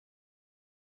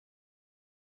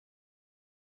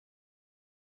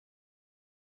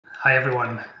Hi,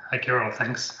 everyone. Hi, Carol.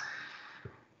 Thanks.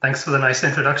 Thanks for the nice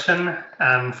introduction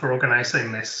and for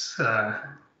organizing this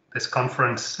this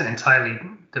conference entirely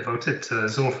devoted to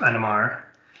ZULF NMR.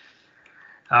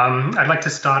 I'd like to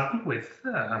start with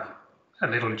a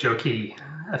little jokey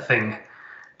thing.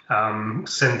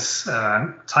 Since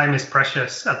time is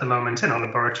precious at the moment in our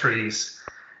laboratories,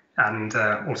 and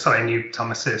also I knew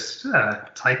Thomas's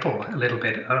title a little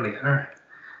bit earlier.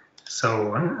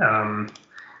 So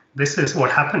this is what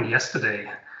happened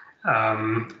yesterday.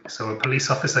 So a police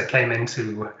officer came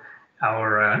into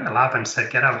our lab and said,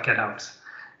 get out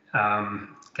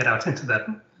into that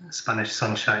Spanish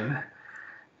sunshine.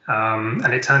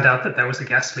 And it turned out that there was a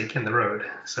gas leak in the road.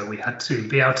 So we had to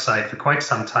be outside for quite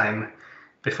some time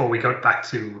before we got back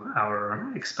to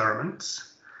our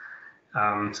experiments.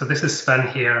 So this is Sven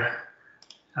here,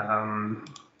 a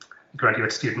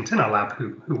graduate student in our lab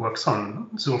who works on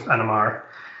ZULF NMR.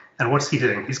 And what's he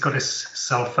doing? He's got his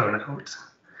cell phone out.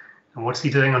 And what's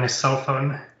he doing on his cell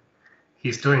phone?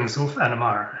 He's doing ZULF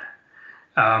NMR.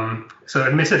 So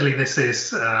admittedly, this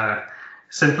is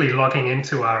simply logging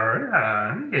into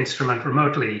our instrument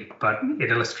remotely, but it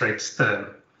illustrates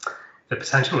the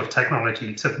potential of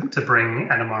technology to bring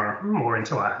NMR more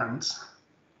into our hands.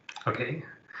 Okay,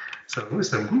 so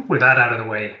with that out of the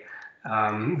way,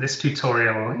 this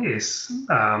tutorial is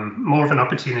more of an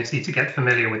opportunity to get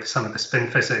familiar with some of the spin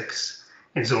physics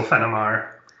in ZULF NMR,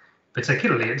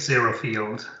 particularly at zero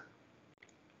field.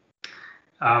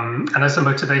 And as a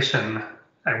motivation,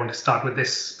 I want to start with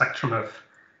this spectrum of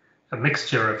a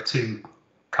mixture of two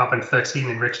carbon-13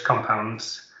 enriched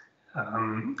compounds,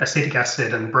 acetic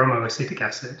acid and bromoacetic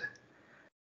acid.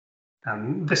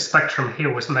 And this spectrum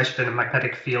here was measured in a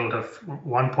magnetic field of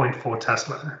 1.4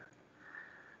 Tesla,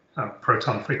 a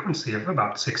proton frequency of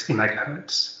about 60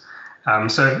 megahertz.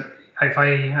 So if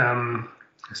I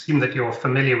assume that you're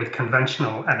familiar with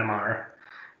conventional NMR,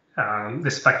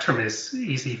 this spectrum is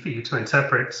easy for you to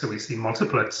interpret. So we see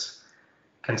multiplets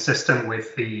consistent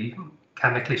with the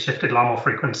chemically shifted Larmor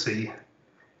frequency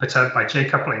perturbed by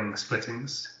J-coupling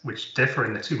splittings, which differ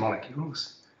in the two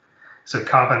molecules. So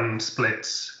carbon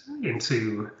splits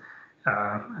into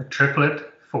a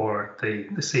triplet for the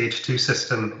CH2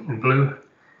 system in blue,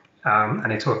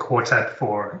 and into a quartet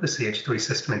for the CH3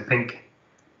 system in pink.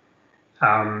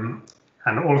 And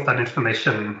all of that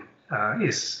information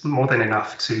is more than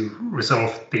enough to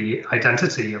resolve the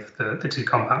identity of the two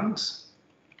compounds.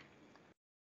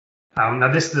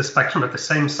 Now this is the spectrum of the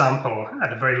same sample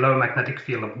at a very low magnetic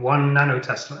field of 1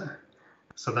 nanotesla.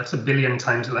 So that's 1 billion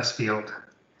times less field,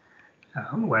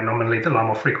 where normally the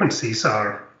Larmor frequencies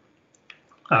are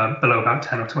below about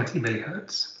 10 or 20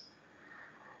 millihertz.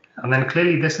 And then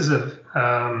clearly this is an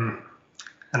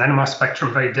NMR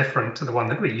spectrum very different to the one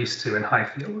that we're used to in high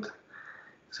field.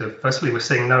 So firstly, we're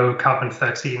seeing no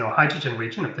carbon-13 or hydrogen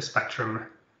region of the spectrum,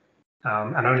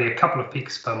 and only a couple of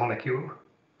peaks per molecule.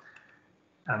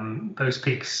 Those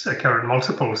peaks occur at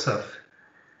multiples of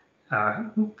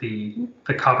the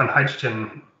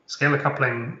carbon-hydrogen scalar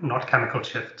coupling, not chemical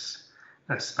shifts.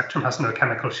 The spectrum has no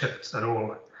chemical shifts at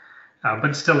all.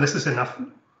 But still, this is enough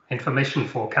information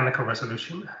for chemical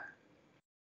resolution.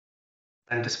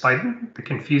 And despite the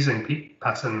confusing peak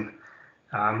pattern,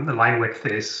 the line width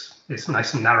is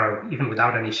nice and narrow, even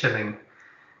without any shimming.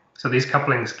 So these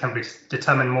couplings can be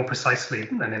determined more precisely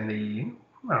than in the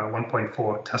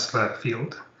 1.4 Tesla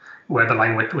field, where the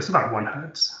line width was about 1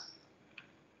 hertz.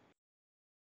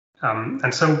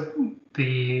 And so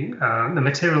the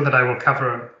material that I will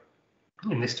cover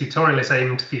in this tutorial is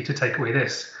aimed for you to take away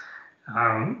this.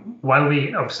 While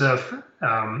we observe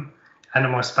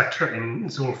NMR spectra in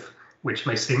ZULF, which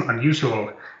may seem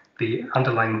unusual, the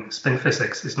underlying spin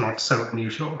physics is not so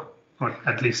unusual, or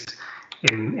at least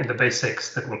in the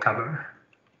basics that we'll cover.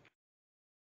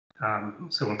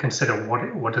 So we'll consider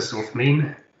what does ZULF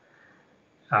mean?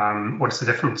 What's the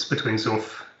difference between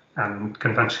ZULF and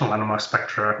conventional NMR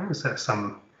spectra? Is there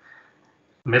some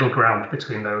middle ground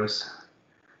between those?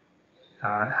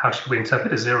 How should we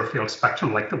interpret a zero field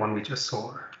spectrum like the one we just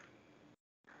saw?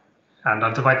 And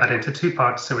I'll divide that into two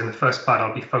parts. So in the first part,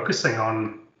 I'll be focusing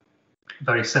on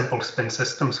very simple spin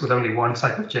systems with only one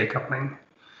type of J-coupling.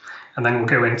 And then we'll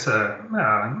go into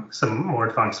some more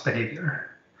advanced behavior.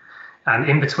 And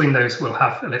in between those, we'll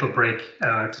have a little break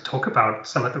to talk about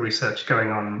some of the research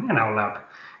going on in our lab.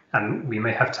 And we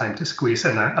may have time to squeeze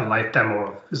in a live demo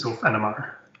of ZULF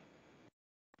NMR.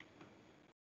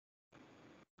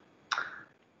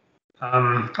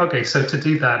 Okay, so to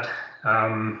do that,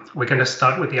 we're going to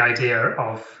start with the idea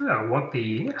of what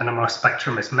the NMR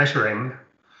spectrum is measuring.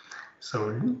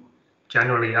 So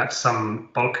generally at some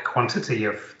bulk quantity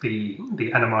of the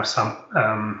NMR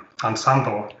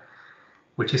ensemble,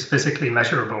 which is physically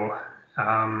measurable,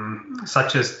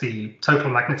 such as the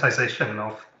total magnetization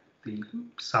of the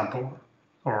sample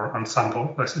or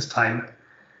ensemble versus time.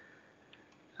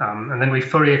 And then we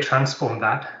Fourier transform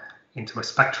that into a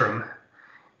spectrum,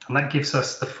 and that gives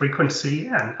us the frequency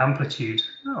and amplitude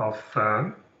of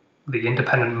the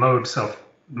independent modes of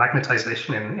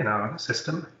magnetization in our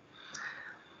system.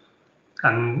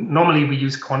 And normally we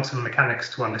use quantum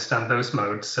mechanics to understand those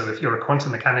modes. So if you're a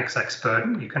quantum mechanics expert,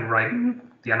 you can write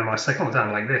the NMR signal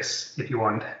down like this if you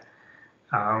want,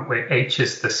 where H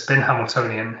is the spin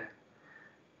Hamiltonian,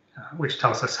 which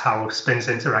tells us how spins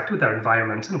interact with their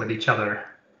environment and with each other.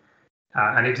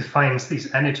 And it defines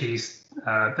these energies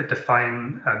that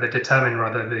determine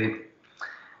rather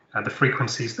the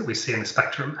frequencies that we see in the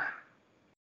spectrum.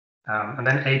 And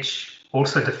then H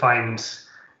also defines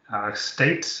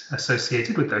state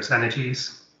associated with those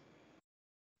energies.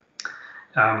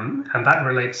 And that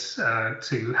relates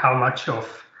to how much of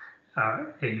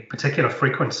a particular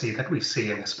frequency that we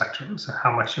see in the spectrum, so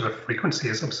how much of a frequency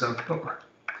is observable.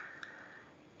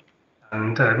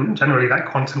 And generally that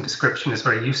quantum description is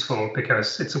very useful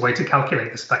because it's a way to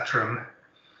calculate the spectrum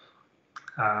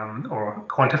or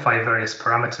quantify various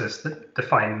parameters that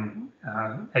define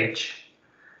H.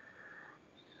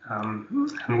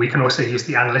 And we can also use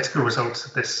the analytical results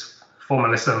of this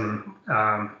formalism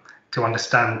to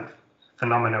understand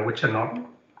phenomena which are not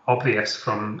obvious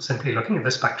from simply looking at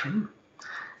the spectrum.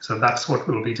 So that's what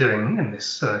we'll be doing in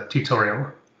this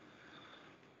tutorial.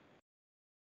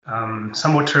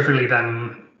 Somewhat trivially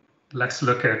then, let's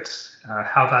look at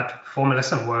how that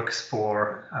formalism works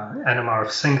for NMR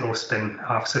of single spin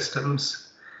half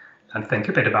systems and think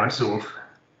a bit about ZULF.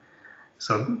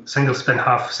 So single spin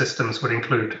half systems would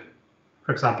include,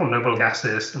 for example, noble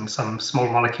gases and some small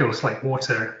molecules like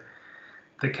water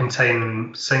that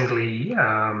contain singly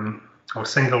or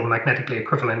single magnetically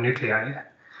equivalent nuclei.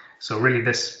 So really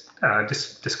this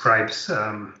describes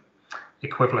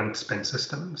equivalent spin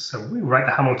systems. So we write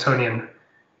the Hamiltonian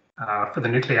for the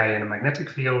nuclei in a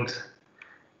magnetic field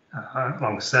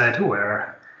along Z,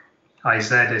 where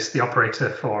Iz is the operator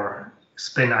for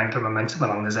spin angular momentum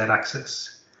along the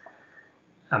Z-axis.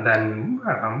 And then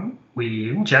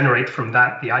we generate from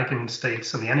that the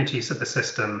eigenstates and the energies of the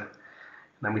system. And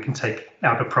then we can take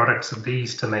outer products of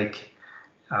these to make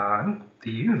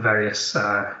the various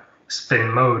spin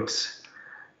modes.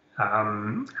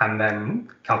 And then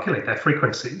calculate their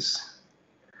frequencies.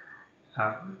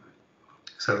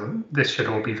 So this should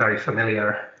all be very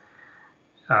familiar.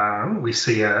 We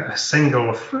see a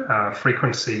single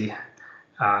frequency,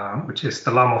 which is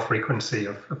the Larmor frequency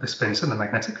of the spins in the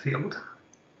magnetic field.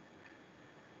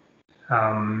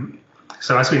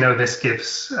 So as we know, this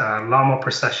gives Larmor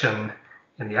precession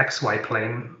in the XY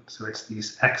plane. So it's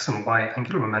these X and Y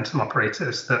angular momentum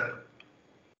operators that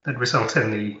result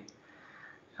in the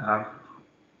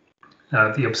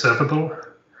observable.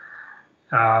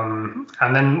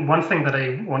 And then one thing that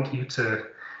I want you to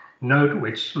note,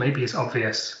 which maybe is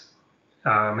obvious,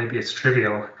 maybe it's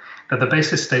trivial, that the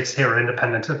basis states here are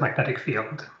independent of magnetic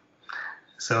field.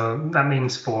 So that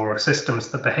means for systems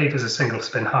that behave as a single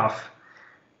spin half,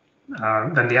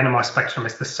 then the NMR spectrum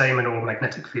is the same in all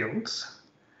magnetic fields.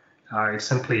 It's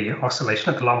simply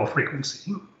oscillation at the Larmor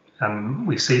frequency. And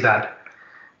we see that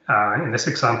in this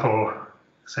example,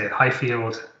 say at high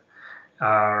field,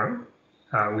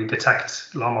 we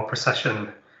detect Larmor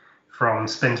precession from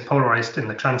spins polarized in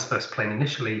the transverse plane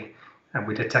initially, and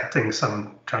we're detecting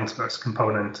some transverse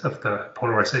component of the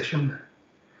polarization.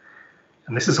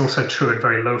 And this is also true at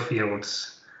very low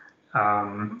fields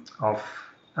of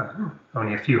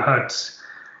only a few hertz.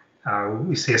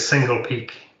 We see a single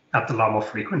peak at the Larmor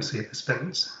frequency of the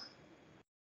spins.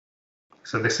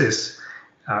 So this is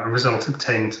a result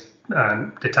obtained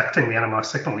detecting the NMR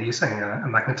signal using a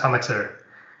magnetometer,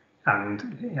 and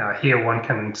here one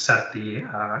can set the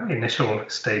initial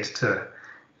state to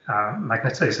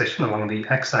magnetization along the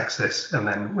x-axis, and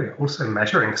then we're also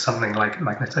measuring something like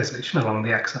magnetization along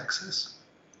the x-axis.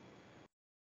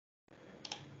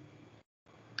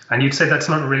 And you'd say that's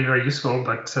not really very useful,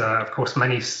 but of course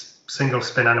many single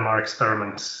spin NMR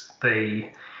experiments,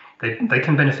 they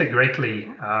can benefit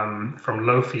greatly from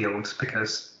low fields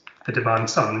because the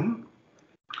demands on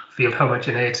field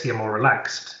homogeneity are more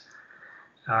relaxed.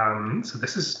 So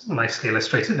this is nicely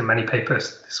illustrated in many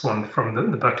papers. This one from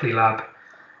the Berkeley lab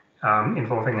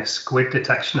involving a squid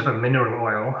detection of a mineral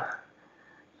oil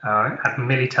at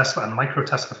millitesla and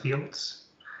microtesla fields.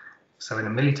 So in a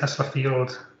millitesla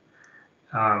field,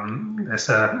 there's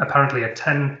apparently a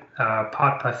 10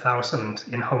 part per thousand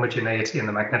inhomogeneity in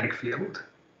the magnetic field.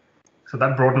 So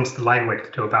that broadens the line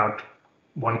width to about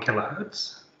 1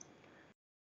 kilohertz.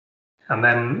 And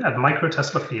then at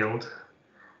microtesla field,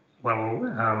 well,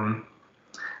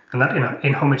 and that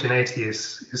inhomogeneity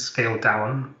is scaled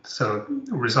down, so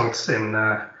it results in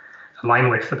a line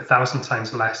width of 1,000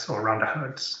 times less, or around a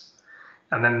hertz.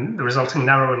 And then the resulting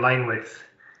narrower line width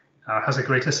has a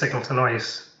greater signal to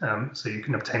noise, so you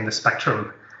can obtain the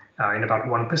spectrum in about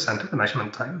 1% of the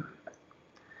measurement time.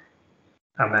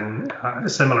 And then a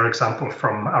similar example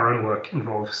from our own work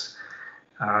involves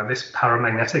this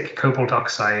paramagnetic cobalt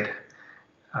oxide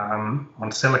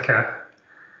on silica,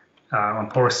 on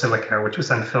porous silica, which was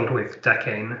then filled with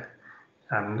decane.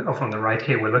 And over on the right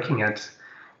here, we're looking at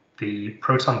the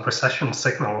proton precession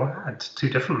signal at two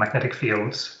different magnetic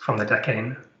fields from the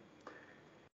decane.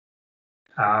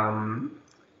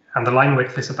 And the line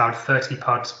width is about 30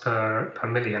 parts per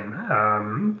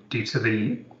million due to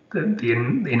the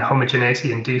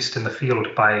inhomogeneity induced in the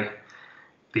field by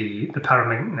the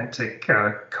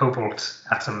paramagnetic cobalt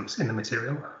atoms in the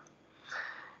material.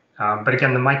 But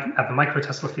again, at the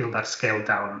microtesla field, that's scaled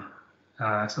down.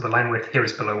 So the line width here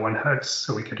is below 1 hertz,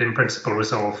 so we could in principle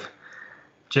resolve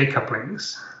J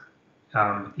couplings,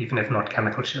 even if not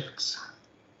chemical shifts.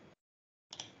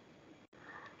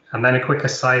 And then a quick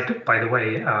aside, by the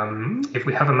way, if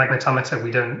we have a magnetometer,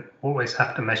 we don't always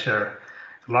have to measure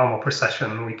alarm or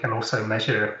precession. We can also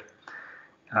measure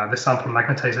the sample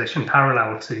magnetization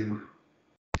parallel to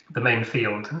the main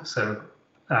field. So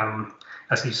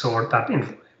as you saw,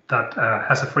 that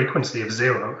has a frequency of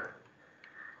 0.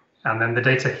 And then the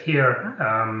data here,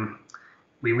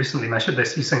 we recently measured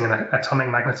this using an atomic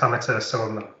magnetometer. So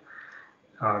on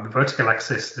the vertical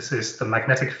axis, this is the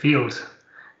magnetic field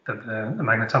that the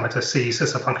magnetometer sees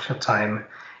as a function of time.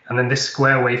 And then this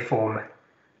square waveform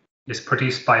is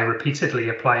produced by repeatedly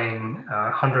applying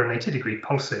 180-degree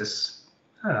pulses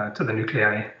to the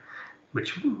nuclei,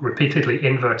 which repeatedly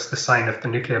inverts the sign of the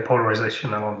nuclear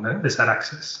polarization along the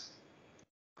z-axis.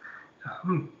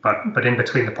 But in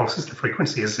between the pulses, the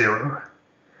frequency is 0.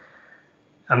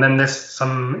 And then there's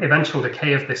some eventual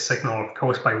decay of this signal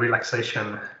caused by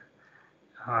relaxation.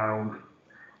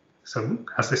 So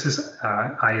as this is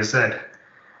I Z,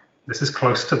 this is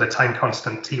close to the time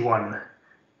constant T1,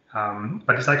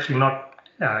 but it's actually not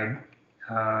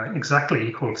exactly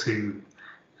equal to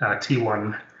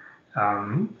T1.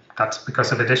 That's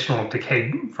because of additional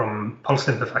decay from pulse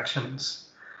imperfections.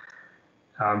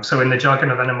 So in the jargon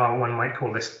of NMR, one might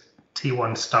call this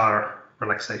T1 star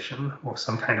relaxation, or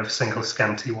some kind of single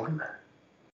scan T1.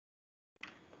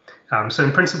 So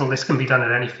in principle, this can be done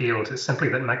at any field. It's simply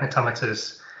that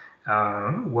magnetometers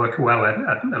work well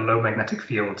at low magnetic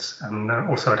fields, and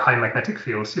also at high magnetic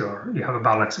fields, you have a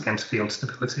balance against field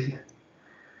stability.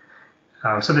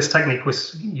 So this technique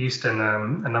was used in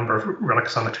a number of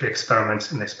relaxometry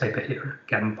experiments in this paper here,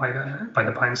 again by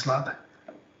the Pines lab.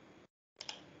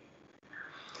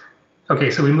 Okay,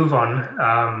 so we move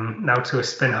on now to a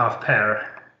spin half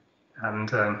pair, and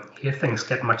here things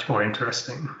get much more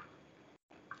interesting.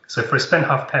 So for a spin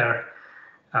half pair,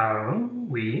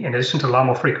 we, in addition to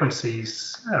Larmor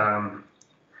frequencies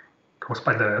caused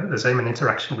by the Zeeman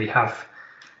interaction, we have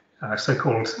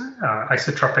so-called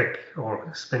isotropic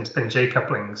or spin-spin J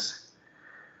couplings.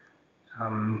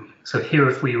 So here,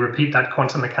 if we repeat that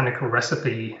quantum mechanical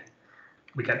recipe,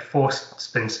 we get forced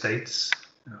spin states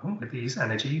with these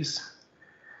energies.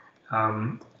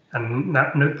 And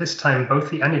note this time, both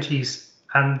the energies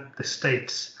and the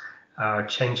states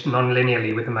change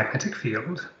non-linearly with the magnetic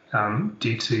field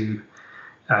due to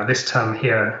this term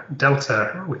here,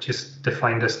 delta, which is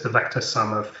defined as the vector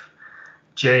sum of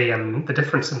J and the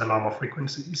difference in the Larmor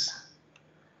frequencies.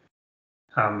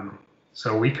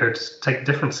 So we could take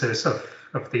differences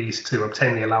of these to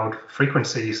obtain the allowed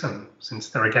frequencies, and since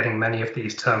there are getting many of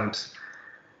these terms,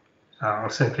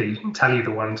 I'll simply tell you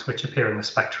the ones which appear in the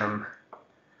spectrum.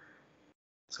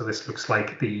 So this looks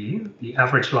like the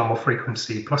average Larmor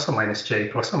frequency plus or minus J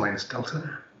plus or minus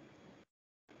delta.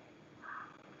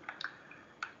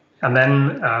 And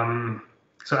then,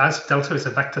 so as delta is a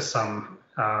vector sum,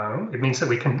 it means that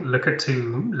we can look at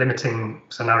two limiting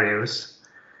scenarios.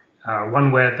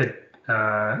 One where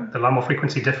the Larmor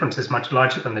frequency difference is much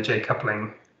larger than the J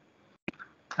coupling,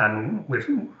 and we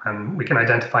can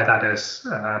identify that as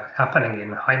happening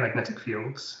in high magnetic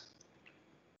fields.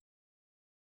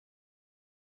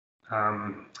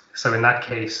 So in that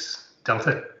case,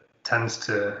 delta tends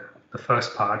to the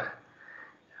first part,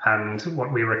 and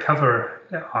what we recover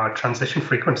are transition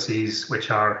frequencies, which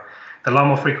are the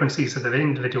Larmor frequencies of the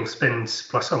individual spins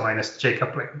plus or minus J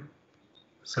coupling.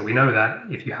 So we know that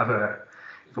if you have a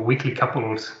weakly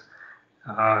coupled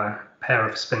pair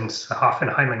of spins, a half in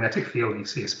a high magnetic field, you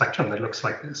see a spectrum that looks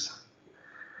like this.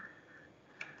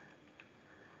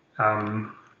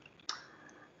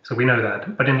 So we know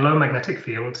that. But in low magnetic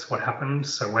fields, what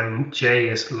happens? So when J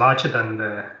is larger than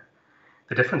the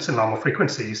difference in normal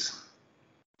frequencies,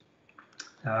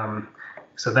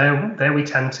 so there we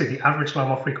tend to the average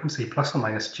normal frequency plus or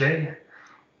minus J,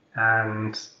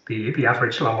 and the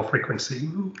average normal frequency.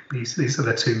 These are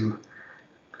the two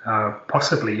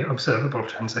possibly observable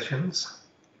transitions.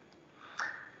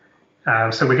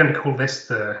 So we're going to call this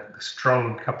the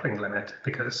strong coupling limit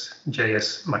because J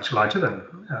is much larger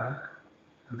than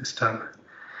this term.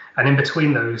 And in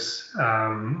between those,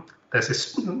 there's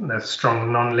strong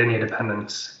nonlinear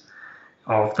dependence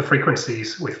of the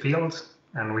frequencies with fields,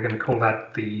 and we're going to call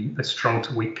that the strong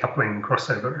to weak coupling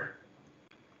crossover.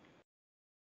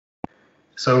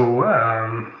 So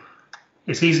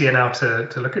it's easier now to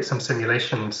look at some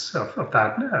simulations of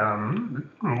that.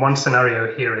 One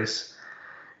scenario here is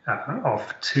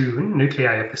of two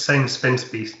nuclei of the same spin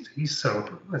species.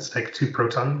 So let's take two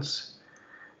protons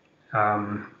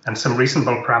and some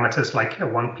reasonable parameters like a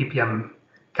 1 ppm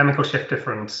chemical shift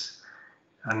difference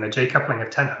and a J coupling of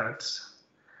 10 Hertz.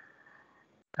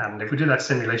 And if we do that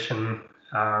simulation,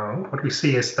 what we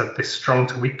see is that this strong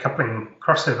to weak coupling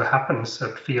crossover happens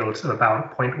at fields of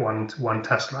about 0.1 to 1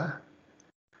 Tesla.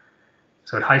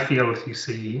 So at high field, you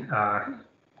see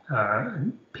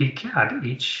peak at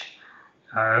each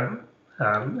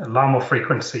Larmor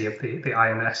frequency of the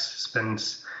INS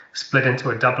spins split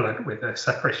into a doublet with a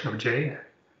separation of J.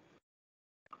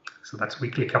 So that's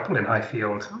weakly coupled in high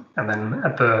field. And then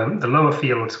at the lower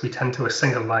fields, we tend to a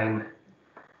single line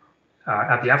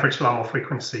at the average Larmor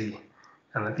frequency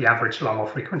and at the average Larmor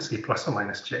frequency plus or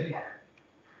minus J.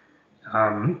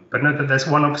 But note that there's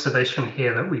one observation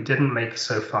here that we didn't make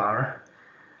so far,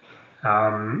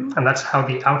 and that's how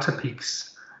the outer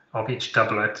peaks of each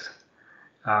doublet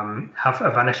have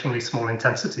a vanishingly small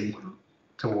intensity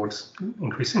towards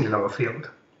increasingly lower field.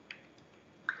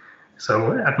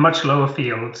 So at much lower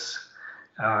fields,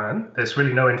 there's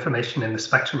really no information in the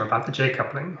spectrum about the J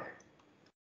coupling.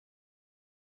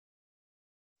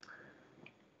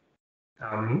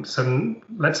 So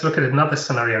let's look at another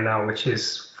scenario now, which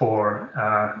is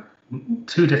for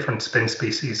two different spin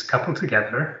species coupled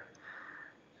together.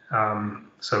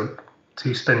 So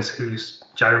two spins whose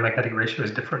gyromagnetic ratio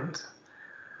is different.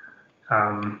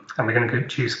 And we're going to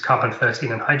choose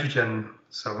carbon-13 and hydrogen,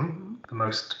 so the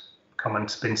most common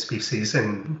spin species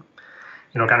in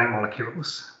organic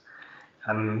molecules.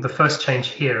 And the first change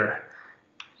here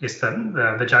is that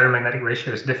the gyromagnetic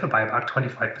ratios differ by about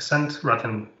 25% rather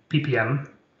than ppm.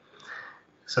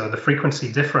 So the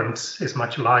frequency difference is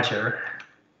much larger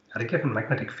at a given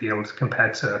magnetic field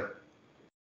compared to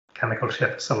chemical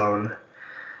shifts alone.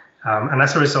 And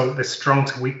as a result, this strong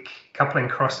to weak coupling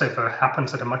crossover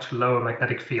happens at a much lower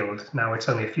magnetic field. Now it's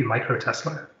only a few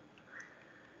microtesla.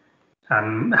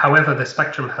 However, the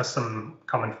spectrum has some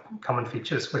common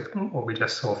features with what we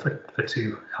just saw for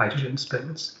two hydrogen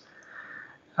spins.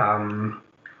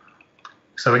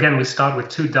 So again, we start with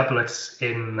two doublets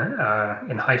in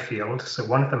high field. So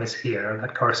one of them is here,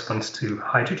 that corresponds to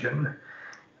hydrogen.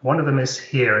 One of them is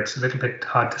here. It's a little bit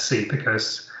hard to see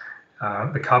because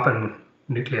the carbon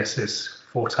nucleus is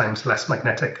 4 times less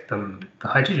magnetic than the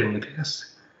hydrogen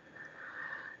nucleus.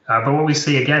 But what we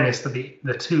see again is that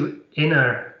the two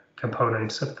inner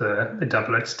components of the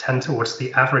doublets tend towards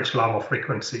the average Larmor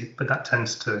frequency, but that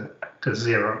tends to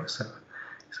 0. So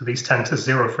these tend to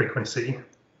 0 frequency.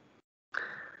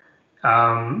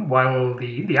 While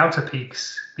the outer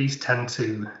peaks, these tend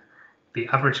to the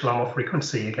average Larmor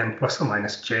frequency, again, plus or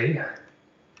minus J.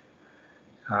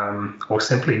 Or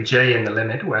simply J in the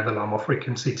limit where the Larmor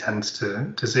frequency tends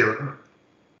to 0.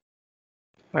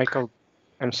 Michael,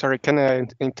 I'm sorry, can I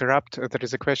interrupt? There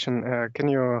is a question. Can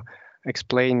you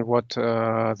explain what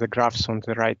the graphs on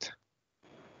the right?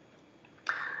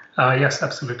 Yes,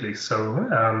 absolutely.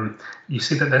 So you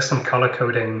see that there's some color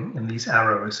coding in these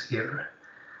arrows here.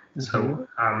 Mm-hmm.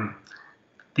 So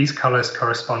these colors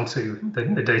correspond to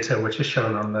the data which is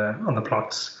shown on the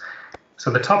plots. So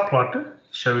the top plot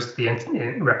shows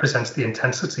it represents the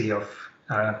intensity of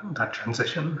that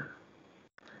transition.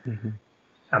 Mm-hmm.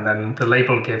 And then the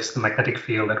label gives the magnetic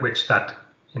field at which that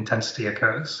intensity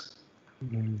occurs.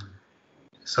 Mm-hmm.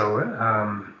 So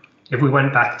if we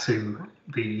went back to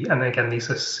and again, these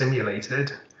are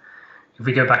simulated. If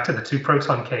we go back to the 2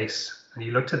 proton case and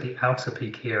you looked at the outer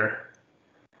peak here,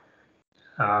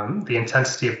 the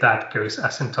intensity of that goes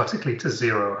asymptotically to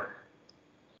 0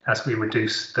 as we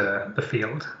reduce the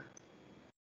field.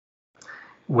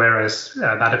 Whereas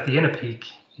that of the inner peak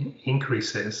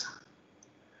increases,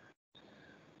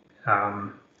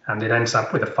 and it ends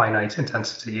up with a finite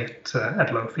intensity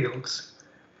at low fields.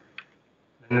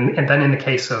 And then in the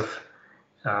case of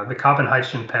the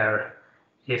carbon-hydrogen pair,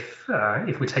 if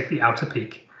we take the outer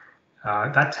peak,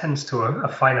 that tends to a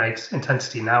finite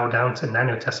intensity now down to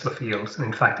nanotesla fields, and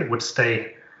in fact it would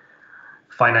stay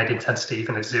finite intensity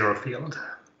even at zero field.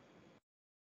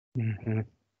 Mm-hmm.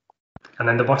 And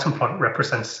then the bottom plot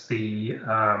represents the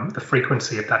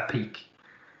frequency of that peak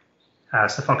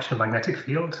as a function of magnetic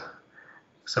field.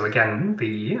 So again,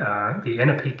 the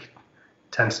inner peak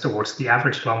tends towards the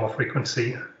average Larmor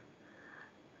frequency,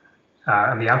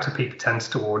 and the outer peak tends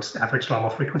towards average Larmor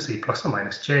frequency plus or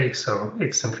minus J. So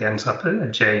it simply ends up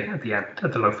at J at the end,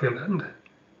 at the low field end.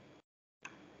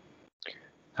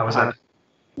 How was that?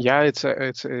 Yeah, it's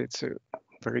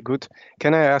very good.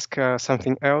 Can I ask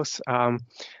something else?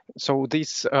 So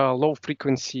this low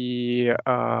frequency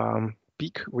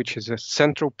peak, which is a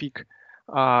central peak,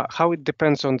 how it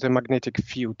depends on the magnetic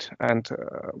field, and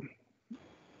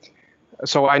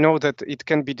so I know that it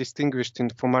can be distinguished in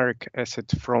fumaric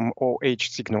acid from OH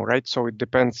signal, right? So it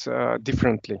depends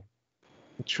differently.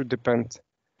 It should depend.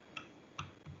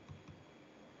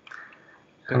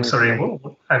 I'm sorry,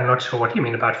 I'm not sure what you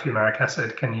mean about fumaric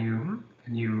acid. Can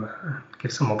you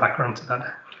give some more background to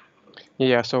that?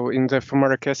 Yeah, so in the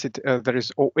fumaric acid, there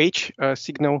is OH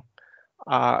signal,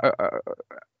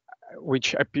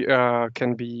 which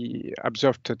can be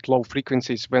observed at low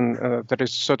frequencies when there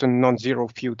is certain non-zero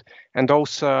field, and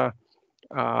also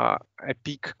a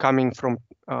peak coming from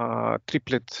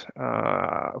triplet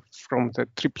from the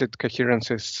triplet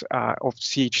coherences of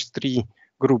CH3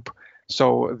 group.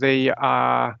 So they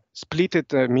are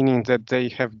splitted, meaning that they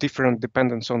have different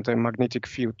dependence on the magnetic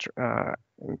field.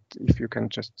 If you can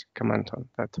just comment on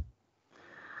that.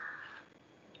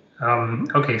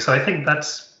 Okay, so I think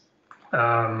that's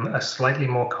a slightly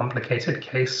more complicated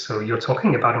case. So you're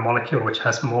talking about a molecule which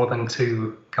has more than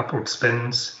two coupled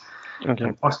spins, okay,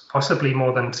 and possibly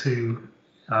more than two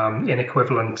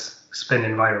inequivalent spin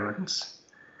environments.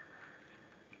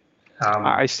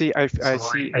 I see. I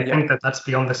think that's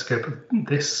beyond the scope of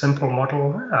this simple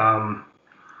model.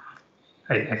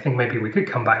 I think maybe we could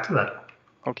come back to that.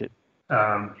 Okay.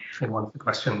 In one of the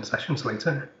question sessions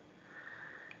later.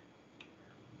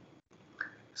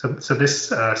 So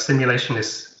this simulation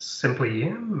is simply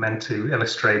meant to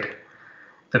illustrate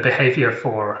the behavior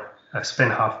for a spin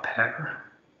half pair.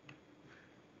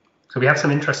 So we have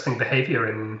some interesting behavior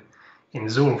in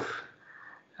ZULF,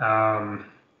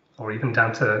 or even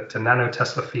down to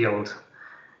nanotesla field,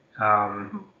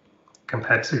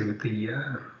 compared to the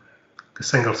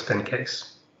single spin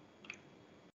case.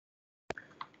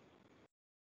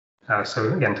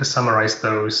 So again, to summarize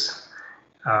those,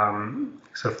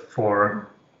 so for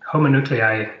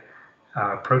homonuclei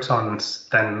protons,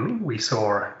 then we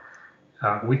saw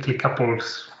a weakly coupled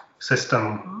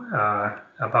system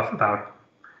above about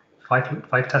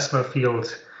 5 Tesla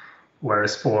field,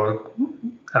 whereas for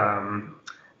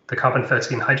the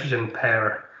carbon-13 hydrogen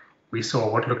pair, we saw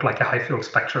what looked like a high field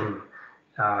spectrum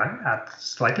at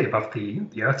slightly above the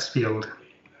Earth's field.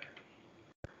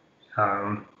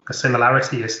 The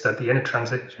similarity is that the inner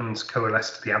transitions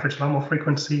coalesce to the average Larmor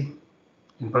frequency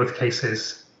in both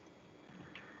cases.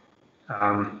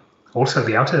 Also,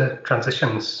 the outer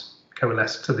transitions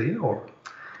coalesce to or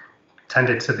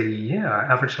tended to the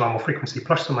average Larmor frequency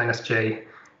plus or minus J,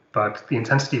 but the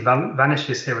intensity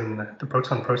vanishes here in the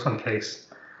proton-proton case,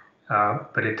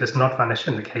 but it does not vanish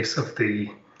in the case of the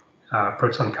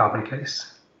proton-carbon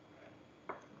case.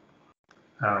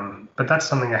 But that's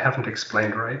something I haven't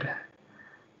explained right.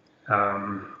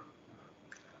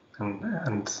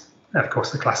 And of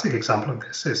course, the classic example of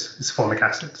this is formic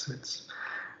acid. So it's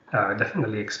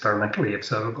definitely experimentally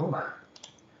observable.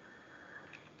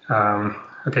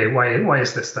 Okay, why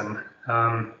is this then?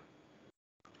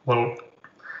 Well,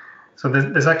 so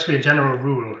there's actually a general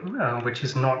rule which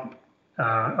is not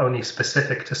only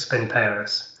specific to spin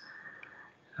pairs,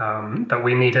 that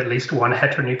we need at least one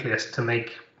heteronucleus to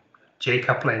make J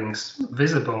couplings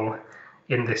visible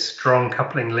in this strong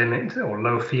coupling limit or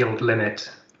low field limit.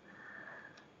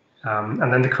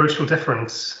 And then the crucial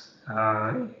difference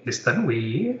is that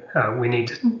we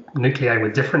need nuclei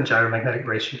with different gyromagnetic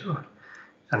ratio.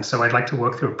 And so I'd like to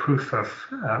work through a proof of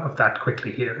that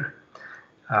quickly here.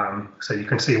 So you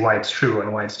can see why it's true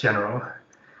and why it's general.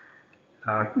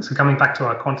 So coming back to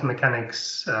our quantum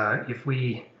mechanics, if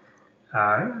we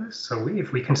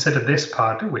consider this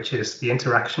part, which is the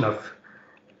interaction of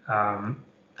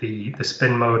the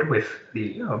spin mode with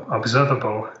the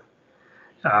observable,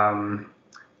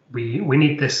 we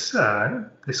need this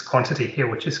this quantity here,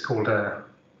 which is called a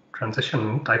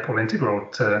transition dipole integral,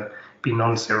 to be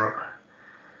non-zero.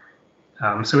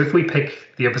 So if we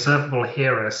pick the observable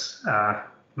here as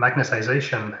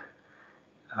magnetization,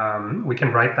 we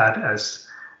can write that as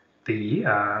the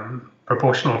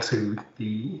proportional to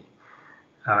the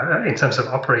in terms of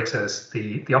operators,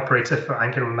 the operator for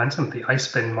angular momentum, the I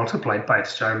spin multiplied by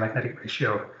its gyromagnetic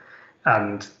ratio,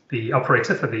 and the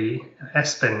operator for the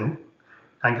S spin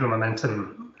angular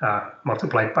momentum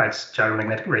multiplied by its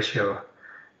gyromagnetic ratio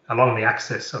along the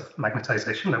axis of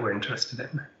magnetization that we're interested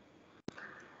in.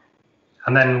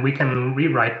 And then we can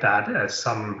rewrite that as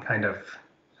some kind of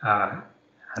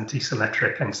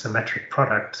anti-symmetric and symmetric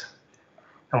product.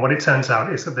 And what it turns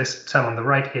out is that this term on the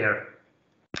right here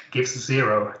gives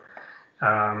 0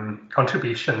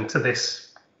 contribution to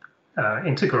this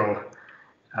integral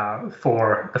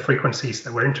for the frequencies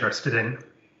that we're interested in.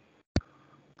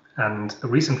 And the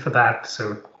reason for that,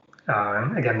 so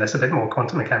again, there's a bit more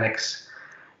quantum mechanics.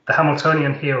 The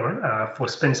Hamiltonian here for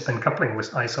spin-spin coupling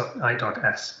was I dot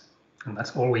S, and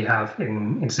that's all we have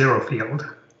in zero field.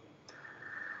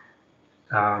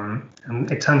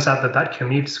 And it turns out that that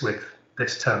commutes with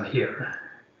this term here.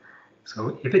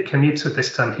 So if it commutes with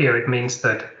this term here, it means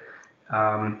that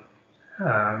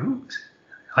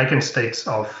eigenstates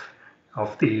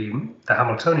of the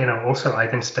Hamiltonian are also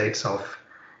eigenstates of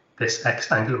this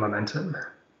x angular momentum.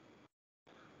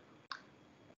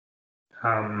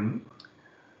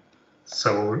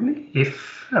 So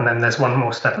if, and then there's one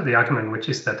more step of the argument, which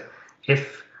is that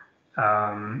if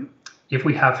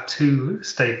we have two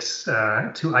states,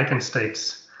 two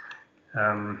eigenstates,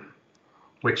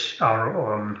 which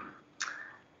are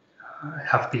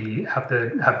have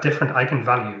different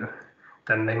eigenvalue,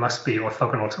 then they must be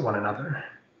orthogonal to one another.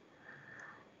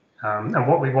 And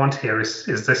what we want here is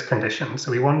this condition.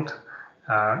 So we want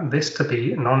this to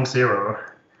be non-zero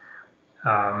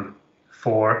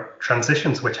for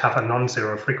transitions which have a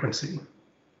non-zero frequency.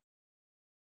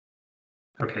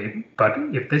 Okay, but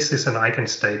if this is an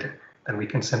eigenstate, then we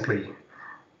can simply,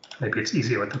 maybe it's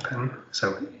easier with the pen.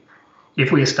 So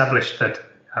if we establish that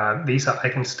these are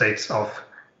eigenstates of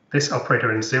this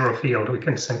operator in zero field, we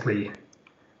can simply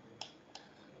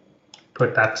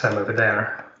put that term over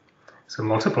there. So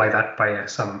multiply that by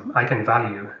some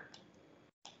eigenvalue.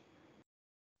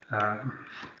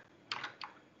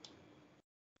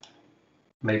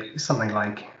 Maybe something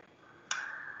like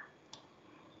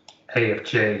A of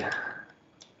j.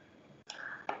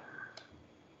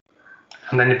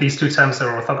 And then if these two terms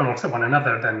are orthogonal to one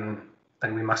another,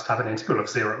 then we must have an integral of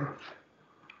 0.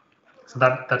 So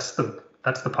that's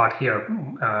the part here.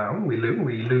 We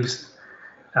lose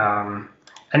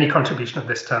any contribution of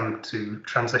this term to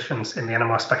transitions in the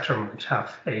NMR spectrum which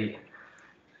have a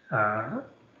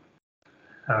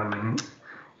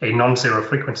non-zero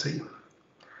frequency.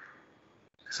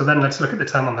 So then let's look at the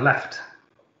term on the left.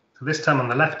 So this term on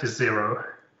the left is 0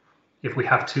 if we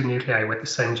have two nuclei with the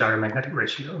same gyromagnetic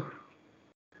ratio.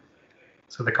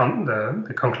 So the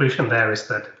conclusion there is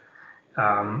that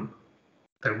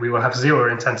that we will have 0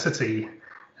 intensity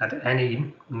at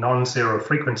any non-zero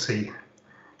frequency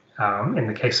in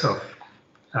the case of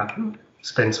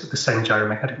spins with the same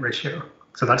gyromagnetic ratio.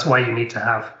 So that's why you need to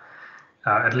have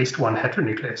at least one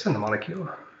heteronucleus in the molecule.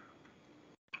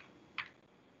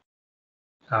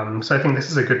 So I think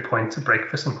this is a good point to break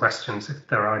for some questions if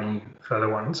there are any further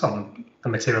ones on the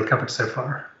material covered so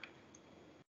far.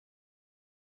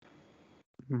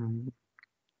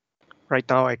 Right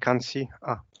now I can't see.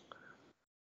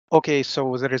 Okay,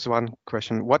 so there is one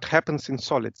question. What happens in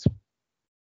solids?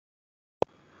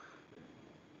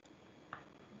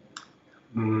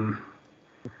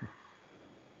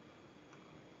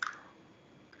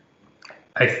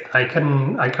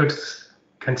 I could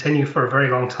continue for a very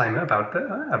long time about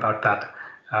that.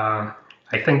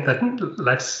 I think that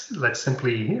let's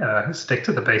simply stick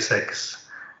to the basics,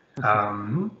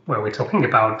 where we're talking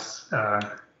about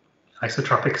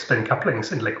isotropic spin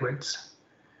couplings in liquids.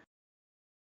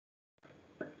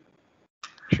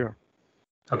 Sure.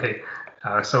 Okay,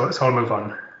 so I'll move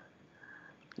on.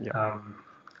 Yeah.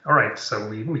 All right, so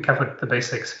we covered the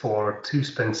basics for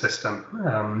two-spin system.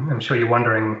 I'm sure you're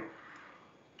wondering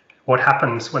what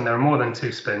happens when there are more than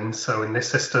two spins. So in this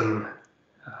system,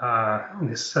 in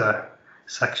this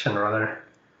section rather,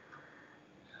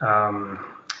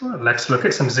 let's look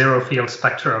at some zero field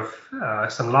spectra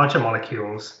of some larger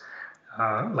molecules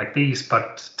like these,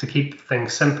 but to keep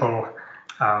things simple,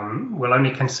 we'll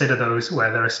only consider those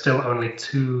where there are still only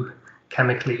two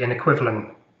chemically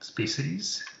inequivalent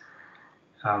species.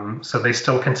 So they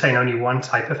still contain only one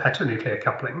type of heteronuclear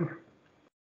coupling.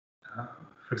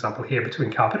 For example, here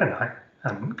between carbon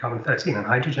and carbon-13 and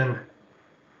hydrogen,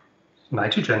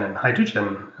 nitrogen and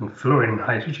hydrogen, and fluorine and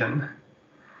hydrogen.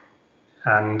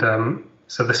 And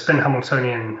so the spin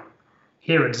Hamiltonian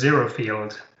here at zero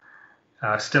field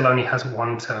still only has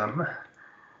one term.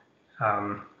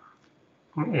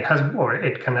 it has, or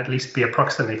it can at least be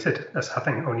approximated as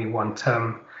having only one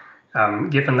term,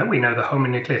 given that we know the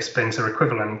homonuclear spins are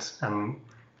equivalent and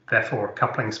therefore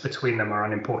couplings between them are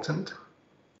unimportant.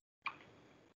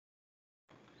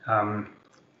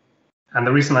 And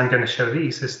the reason I'm going to show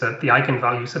these is that the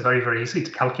eigenvalues are very, very easy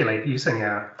to calculate using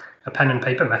a pen and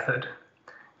paper method.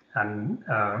 And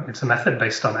it's a method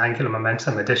based on angular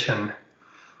momentum addition.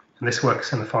 And this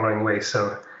works in the following way.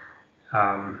 So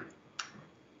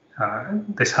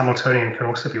this Hamiltonian can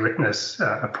also be written as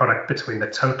a product between the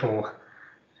total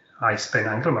I spin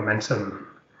angular momentum,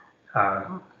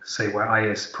 say where I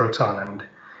is proton,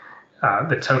 and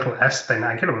the total S spin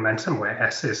angular momentum, where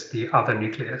S is the other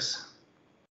nucleus.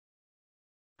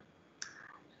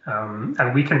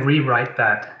 And we can rewrite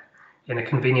that in a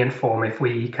convenient form if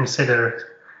we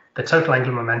consider the total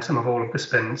angular momentum of all of the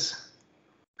spins.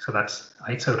 So that's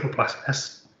I total plus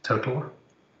S total.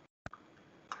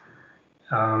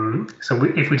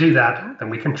 If we do that, then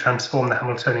we can transform the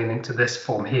Hamiltonian into this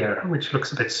form here, which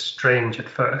looks a bit strange at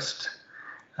first.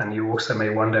 And you also may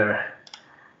wonder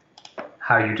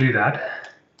how you do that.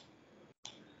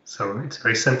 So it's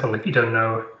very simple. If you don't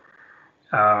know,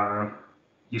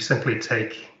 you simply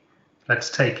take, let's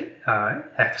take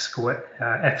F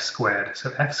squared.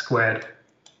 So F squared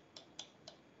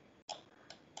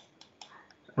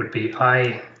would be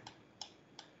I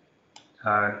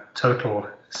total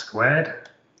squared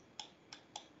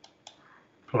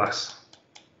plus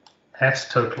S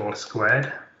total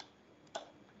squared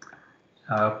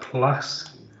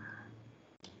plus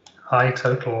I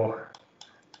total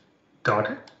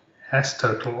dot S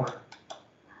total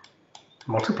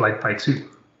multiplied by 2.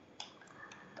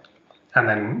 And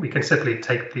then we can simply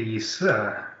take these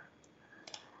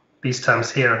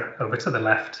terms here over to the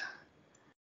left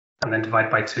and then divide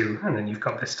by 2, and then you've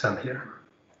got this term here.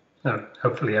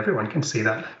 Hopefully everyone can see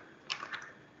that.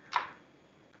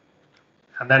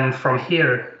 And then from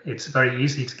here, it's very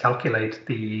easy to calculate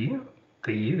the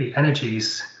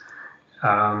energies.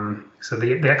 So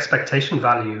the expectation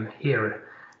value here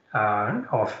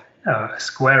of a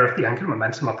square of the angular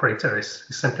momentum operator is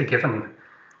simply given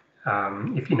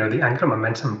if you know the angular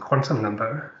momentum quantum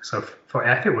number. So for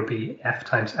F, it would be F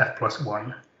times F plus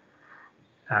 1.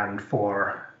 And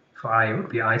for I, it would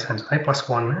be I times I plus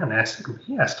 1, and S, it would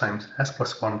be S times S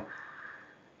plus 1.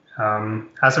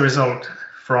 As a result,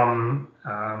 from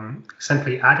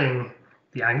simply adding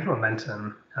the angular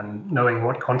momentum and knowing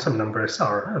what quantum numbers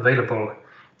are available,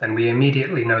 then we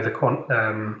immediately know the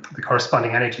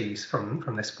corresponding energies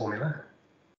from this formula.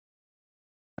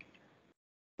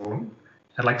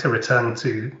 I'd like to return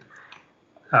to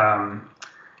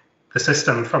the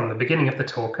system from the beginning of the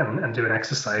talk and do an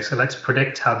exercise. So let's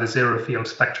predict how the zero field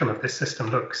spectrum of this system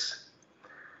looks.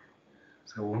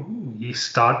 So you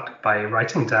start by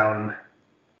writing down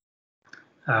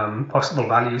possible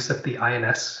values of the I and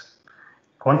S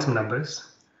quantum numbers.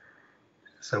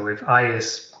 So if I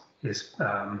is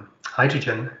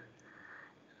hydrogen,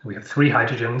 we have 3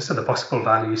 hydrogens, so the possible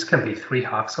values can be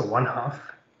 3/2 or 1/2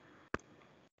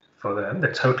 for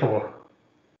the total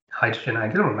hydrogen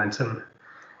angular momentum.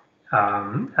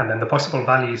 And then the possible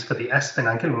values for the S spin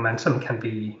angular momentum can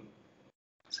be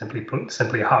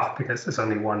simply a half, because there's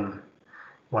only one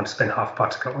spin half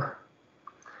particle.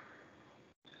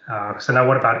 So now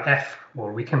what about F? Well,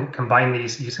 we can combine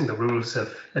these using the rules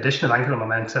of addition of angular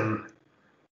momentum.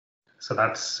 So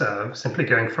that's simply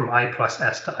going from I plus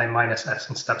S to I minus S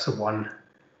in steps of 1.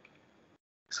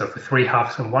 So for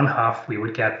 3/2 and 1/2, we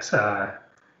would get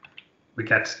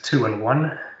 2 and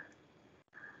 1.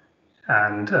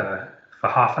 And for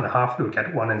 1/2 and 1/2, we would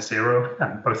get 1 and 0.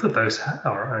 And both of those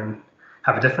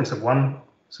have a difference of 1,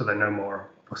 so there are no more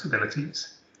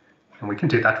possibilities. And we can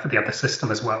do that for the other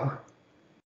system as well.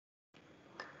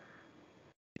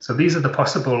 So these are the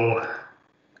possible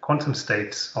quantum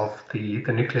states of the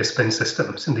nuclear spin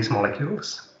systems in these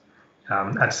molecules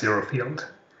at zero field.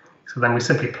 So then we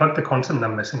simply plug the quantum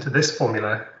numbers into this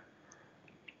formula.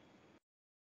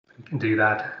 We can do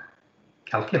that,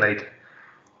 calculate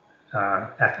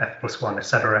F plus 1,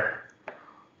 etc.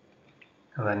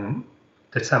 And then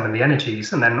determine the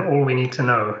energies. And then all we need to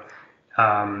know,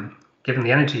 given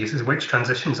the energies, is which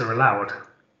transitions are allowed.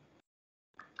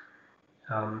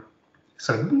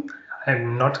 So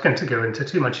I'm not going to go into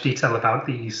too much detail about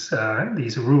these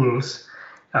rules,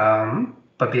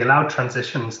 but the allowed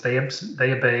transitions, they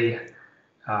obey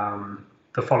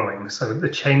the following. So the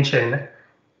change in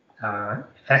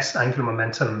S angular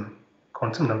momentum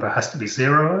quantum number has to be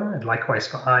 0, and likewise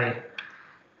for I.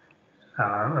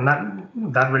 And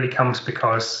that really comes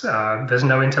because there's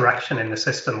no interaction in the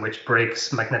system which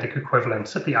breaks magnetic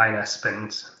equivalence of the I and S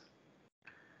spins.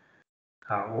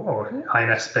 or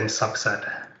INS spin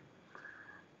subset.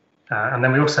 And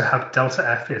then we also have delta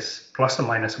F is plus or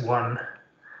minus 1.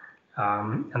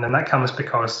 And then that comes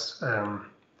because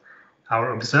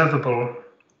our observable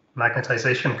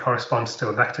magnetization corresponds to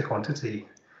a vector quantity,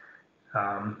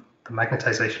 the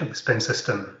magnetization of the spin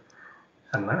system.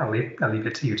 And I'll leave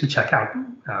it to you to check out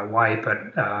why,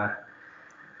 but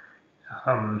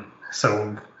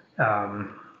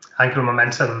angular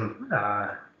momentum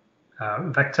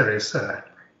vector is a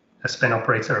spin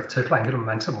operator of total angular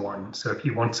momentum 1. So if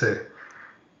you want to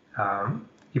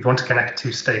connect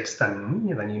two states, then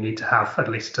you need to have at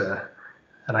least an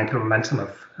angular momentum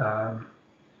of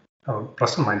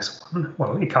plus or minus 1.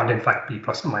 Well, it can't in fact be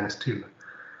plus or minus 2.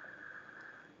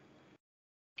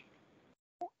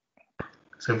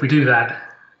 So if we do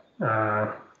that,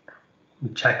 we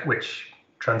check which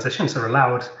transitions are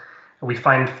allowed. We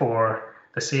find for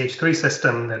the CH3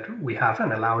 system that we have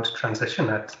an allowed transition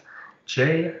at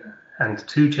J and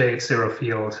 2J at 0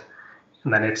 field,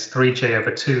 and then it's 3J over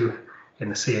 2 in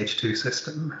the CH2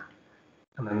 system.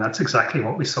 And then that's exactly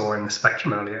what we saw in the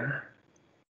spectrum earlier.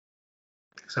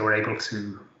 So we're able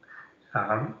to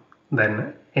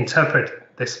then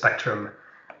interpret this spectrum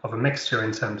of a mixture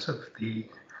in terms of the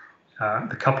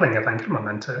coupling of angular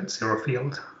momenta at 0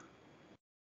 field.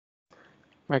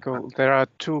 Michael, there are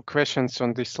two questions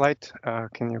on this slide.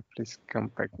 Can you please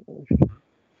come back?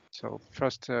 So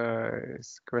first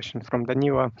is a question from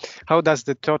Danila. How does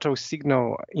the total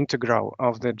signal integral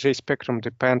of the J spectrum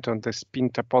depend on the spin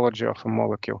topology of a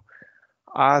molecule?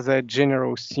 Are there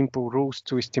general simple rules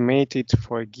to estimate it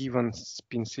for a given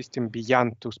spin system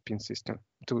beyond two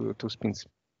spins?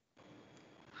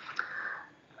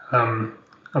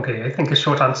 Okay, I think a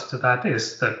short answer to that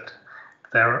is that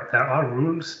there are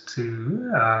rules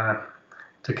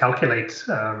to calculate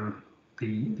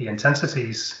the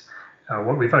intensities.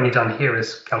 What we've only done here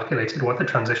is calculated what the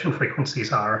transition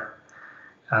frequencies are,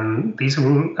 and these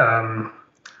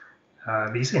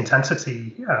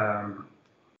intensity,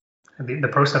 the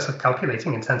process of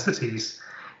calculating intensities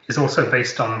is also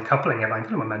based on coupling of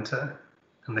angular momenta,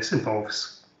 and this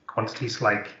involves quantities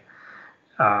like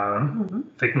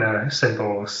Wigner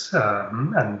symbols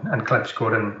and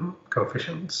Clebsch-Gordon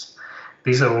coefficients.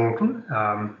 These are all.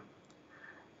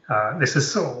 This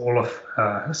is all of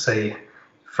say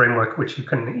framework which you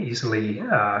can easily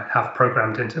have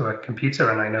programmed into a computer,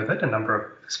 and I know that a number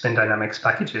of spin dynamics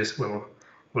packages will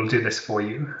do this for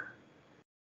you.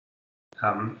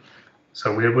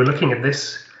 So we're looking at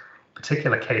this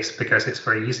particular case because it's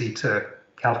very easy to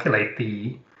calculate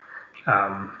the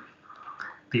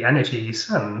energies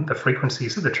and the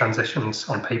frequencies of the transitions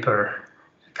on paper.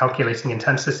 Calculating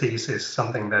intensities is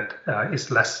something that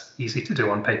is less easy to do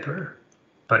on paper,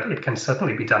 but it can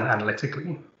certainly be done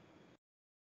analytically.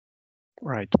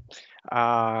 Right.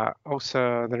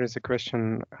 Also, there is a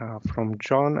question from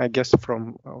John, I guess,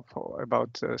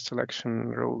 about selection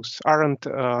rules. Aren't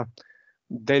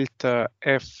delta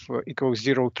F equals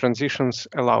 0 transitions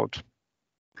allowed?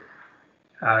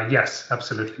 Yes,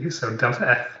 absolutely. So delta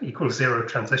F equals 0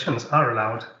 transitions are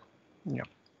allowed. Yeah.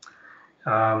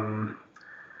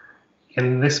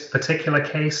 In this particular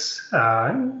case,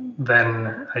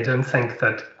 then I don't think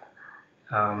that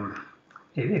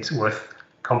it's worth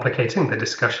complicating the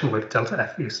discussion with delta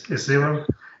F is 0.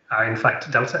 In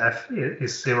fact, delta F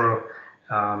is 0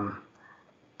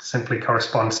 simply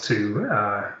corresponds to,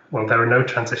 well, there are no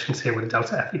transitions here with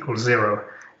delta F equals 0,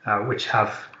 which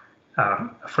have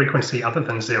a frequency other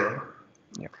than 0.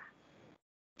 Yeah.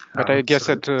 But I guess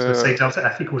so say delta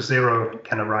F equals 0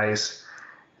 can arise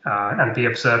and be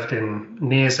observed in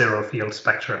near 0 field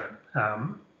spectra,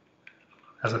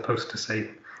 as opposed to, say,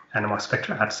 NMR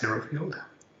spectra at 0 field.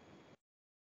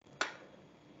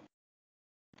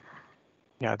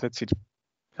 Yeah, that's it.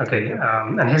 Okay,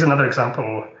 and here's another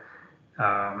example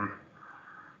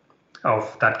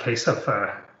of that case of,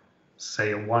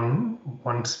 say, one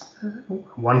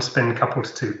spin coupled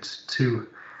to two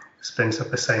spins of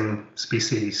the same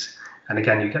species, and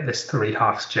again you get this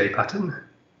 3/2 J pattern.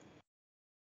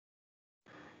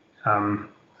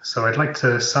 So I'd like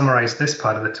to summarize this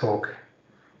part of the talk.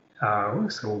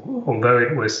 So although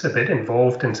it was a bit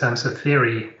involved in terms of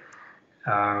theory,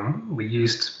 we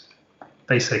used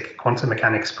basic quantum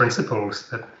mechanics principles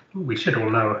that we should all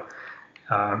know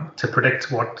to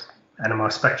predict what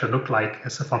NMR spectra look like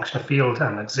as a function of field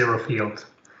and at 0 field,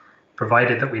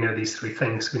 provided that we know these three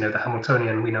things. We know the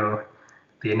Hamiltonian, we know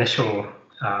the initial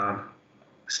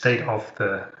state of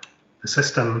the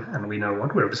system, and we know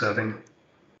what we're observing.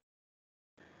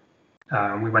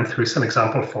 We went through some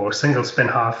example for single spin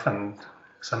half and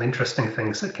some interesting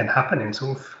things that can happen in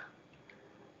ZULF.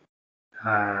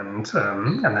 and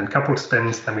then coupled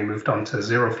spins. Then we moved on to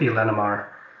zero field NMR,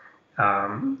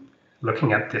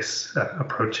 looking at this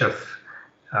approach of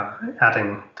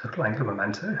adding total angular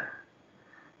momenta.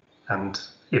 And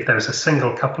if there's a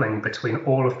single coupling between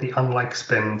all of the unlike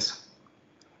spins,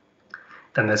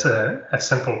 then there's a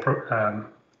simple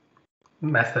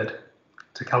method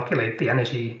to calculate the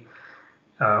energy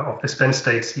of the spin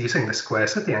states using the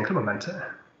squares of the angular momenta.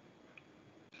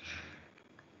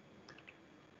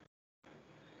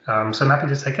 So I'm happy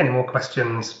to take any more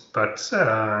questions, but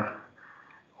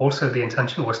also the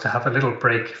intention was to have a little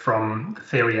break from the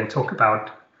theory and talk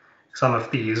about some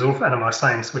of the ZULF NMR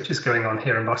science which is going on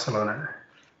here in Barcelona.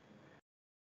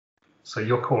 So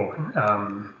your call,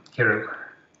 Kirill.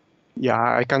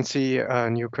 Yeah, I can see a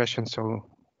new question, so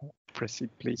proceed,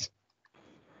 please.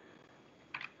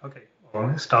 Okay,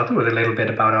 we'll start with a little bit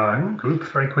about our group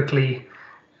very quickly.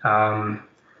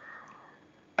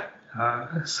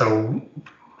 So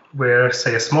we're,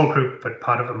 say, a small group, but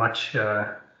part of a much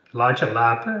larger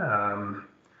lab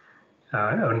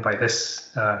owned by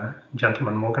this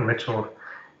gentleman, Morgan Mitchell.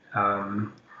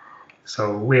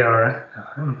 So we are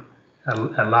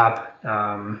a lab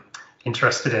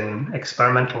interested in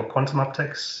experimental quantum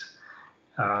optics,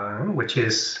 which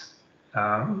is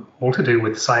all to do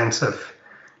with science of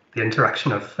the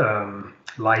interaction of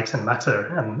light and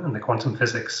matter and the quantum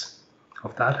physics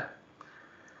of that.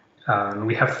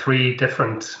 We have three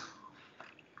different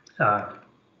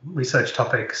research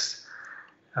topics.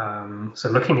 So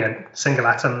looking at single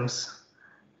atoms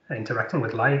interacting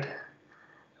with light,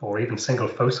 or even single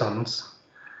photons.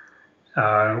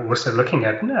 We're also looking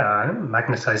at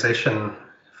magnetization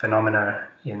phenomena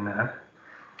in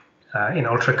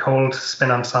ultra cold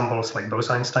spin ensembles like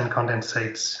Bose-Einstein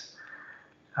condensates.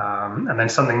 And then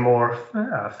something more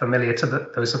familiar to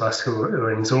those of us who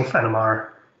are in ZULF NMR,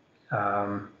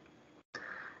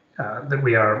 that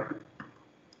we are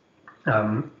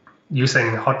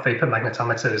using hot vapor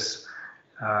magnetometers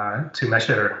to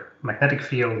measure magnetic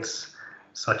fields,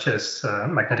 such as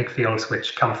magnetic fields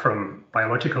which come from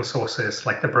biological sources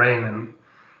like the brain.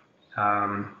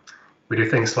 And we do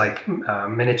things like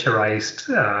miniaturized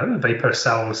vapor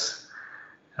cells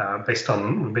based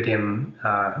on rubidium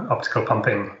optical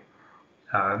pumping,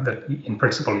 that in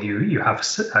principle you have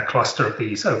a cluster of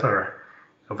these over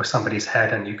somebody's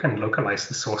head, and you can localize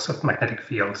the source of magnetic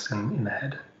fields in the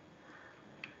head.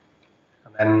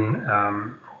 And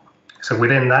then, so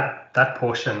within that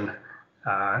portion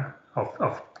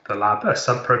of the lab, a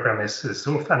subprogram is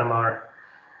ZULF NMR,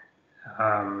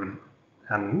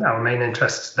 and our main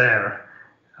interests there,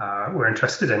 we're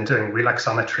interested in doing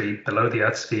relaxometry below the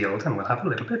Earth's field, and we'll have a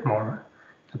little bit more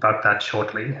about that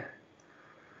shortly.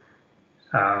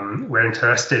 We're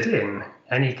interested in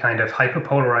any kind of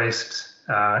hyperpolarized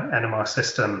NMR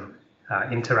system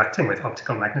interacting with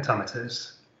optical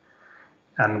magnetometers.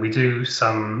 And we do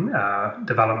some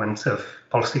development of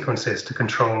pulse sequences to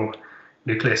control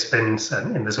nuclear spins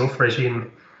in the ZULF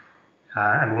regime.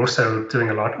 And we're also doing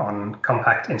a lot on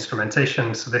compact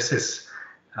instrumentation. So this is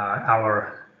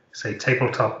our, say,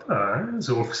 tabletop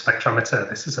ZULF spectrometer.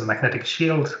 This is a magnetic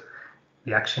shield.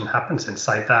 The action happens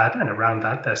inside that, and around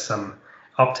that there's some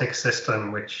optic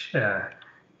system which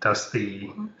does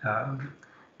the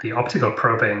optical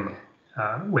probing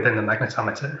within the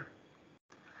magnetometer.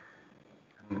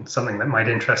 And something that might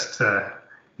interest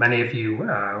many of you,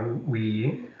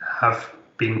 we have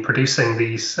been producing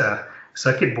these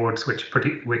circuit boards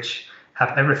which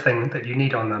have everything that you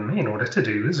need on them in order to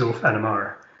do ZULF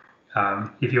NMR.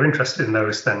 If you're interested in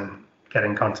those, then get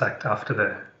in contact after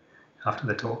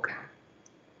the talk.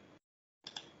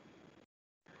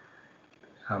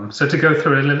 So to go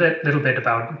through a little bit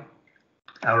about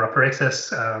our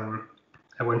apparatus, I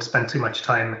won't spend too much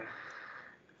time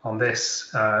on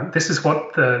this. This is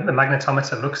what the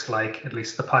magnetometer looks like, at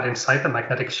least the part inside the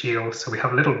magnetic shield. So we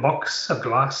have a little box of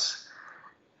glass,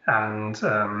 and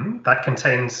that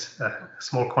contains a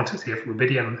small quantity of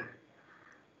rubidium,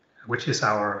 which is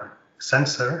our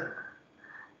sensor,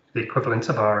 the equivalent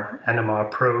of our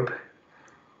NMR probe.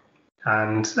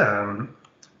 And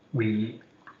we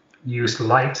use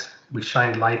light, we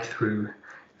shine light through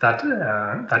that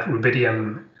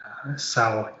rubidium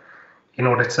cell in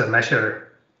order to measure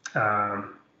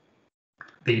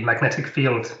the magnetic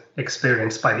field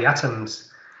experienced by the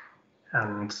atoms.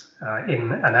 And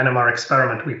in an NMR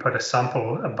experiment, we put a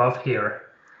sample above here,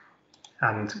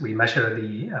 and we measure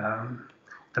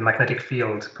the magnetic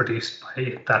field produced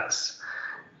by that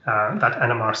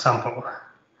NMR sample.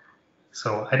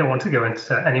 So I don't want to go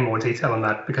into any more detail on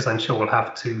that, because I'm sure we'll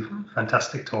have two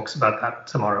fantastic talks about that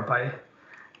tomorrow by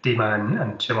Dima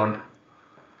and Shimon.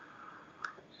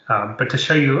 But to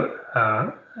show you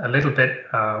a little bit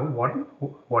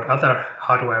what other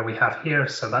hardware we have here,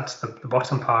 so that's the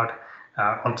bottom part.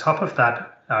 On top of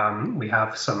that, we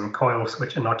have some coils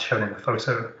which are not shown in the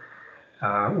photo.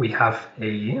 We have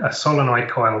a solenoid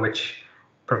coil which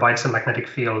provides a magnetic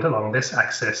field along this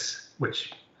axis,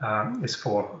 which is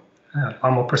for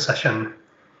Larmor precession.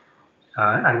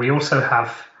 And we also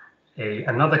have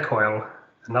another coil,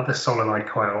 another solenoid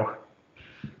coil,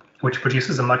 which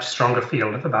produces a much stronger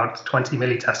field of about 20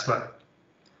 millitesla.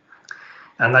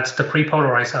 And that's to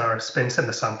prepolarize our spins in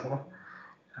the sample.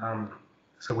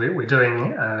 So we're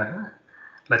doing,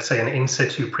 let's say, an in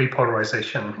situ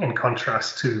prepolarization in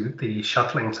contrast to the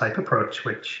shuttling type approach,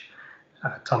 which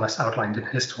Thomas outlined in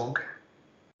his talk.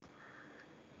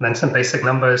 And then some basic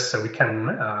numbers. So we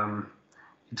can,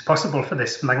 it's possible for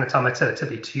this magnetometer to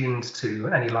be tuned to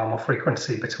any Larmor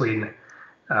frequency between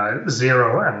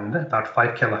 0 and about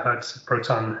 5 kilohertz of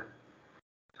proton.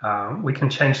 We can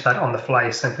change that on the fly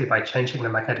simply by changing the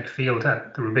magnetic field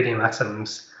at the rubidium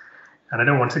atoms. And I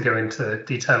don't want to go into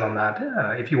detail on that.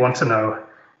 If you want to know,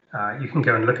 you can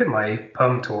go and look at my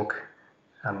perm talk,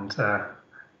 and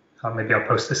maybe I'll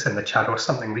post this in the chat or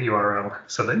something, the URL,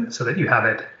 so that you have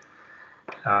it,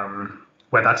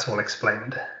 where that's all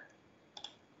explained.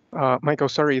 Michael,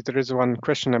 sorry, there is one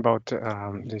question about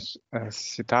this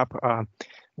setup.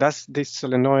 Does this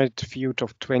solenoid field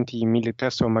of 20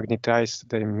 millitesla magnetize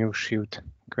the mu shield?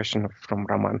 Question from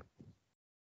Raman.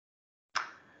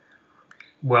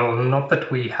 Well, not that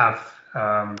we have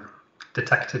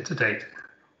detected to date.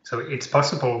 So it's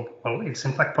possible, well, it's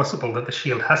in fact possible that the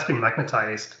shield has been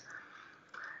magnetized,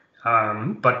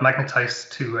 but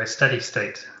magnetized to a steady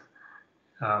state.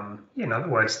 In other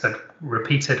words, that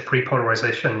repeated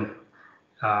prepolarization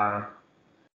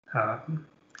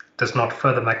does not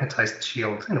further magnetize the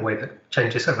shield in a way that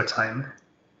changes over time.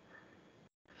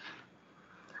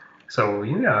 So,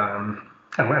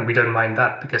 and we don't mind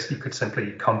that, because you could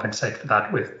simply compensate for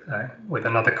that with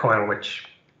another coil which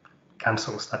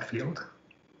cancels that field.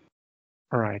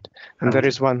 All right, and there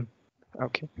is one.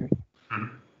 Okay. Mm-hmm.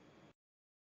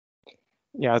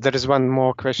 Yeah, there is one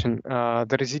more question.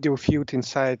 The residual field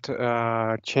inside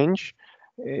change.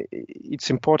 It's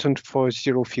important for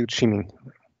zero field shimming.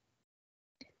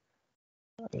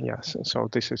 Yes, so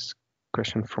this is a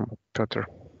question from Peter.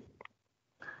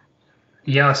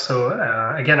 Yeah, so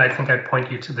again, I think I'd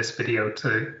point you to this video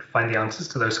to find the answers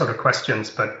to those sort of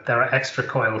questions, but there are extra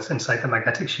coils inside the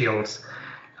magnetic shields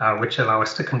which allow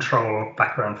us to control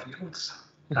background fields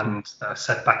and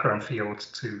set background fields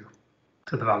to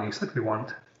the values that we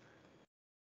want.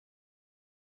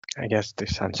 I guess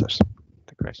this answers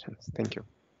the questions. Thank you.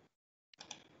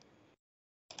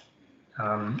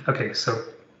 Okay, so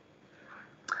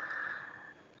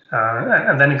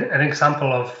and then an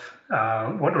example of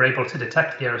what we're able to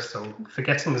detect here. So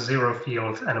forgetting the zero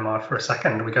field NMR for a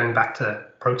second, we're going back to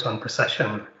proton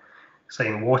precession, say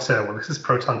in water. Well, this is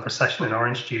proton precession in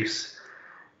orange juice.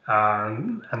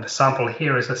 And the sample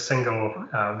here is a single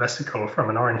vesicle from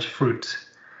an orange fruit.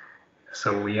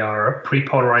 So we are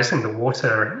prepolarizing the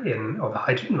water or the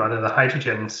hydrogen, rather the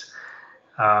hydrogens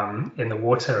in the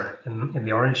water in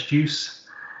the orange juice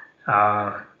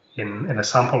in a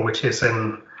sample which is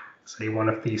in, say, one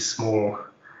of these small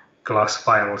glass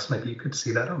vials. Maybe you could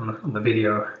see that on the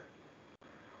video.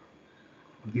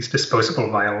 These disposable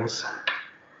vials.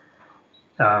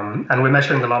 And we're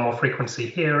measuring the Larmor frequency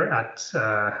here at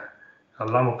a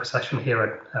Larmor precession here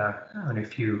at only a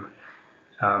few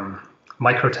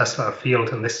microtesla of field,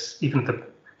 and this, even the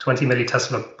 20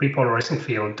 millitesla prepolarizing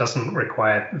field doesn't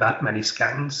require that many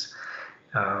scans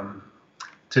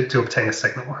to obtain a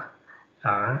signal.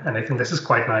 And I think this is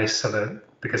quite nice, so that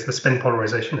because the spin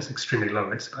polarization is extremely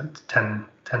low, it's about 10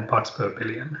 parts per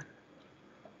billion.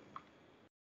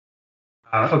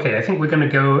 Okay, I think we're going to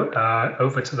go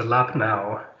over to the lab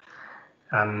now,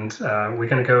 and we're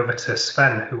going to go over to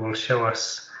Sven, who will show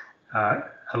us a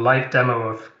live demo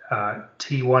of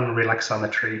T1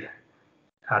 relaxometry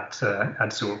at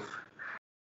ZULF.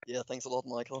 Yeah, thanks a lot,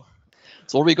 Michael.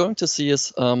 So what we're going to see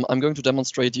is I'm going to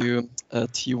demonstrate you a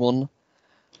T1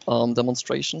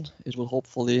 demonstration. It will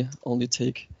hopefully only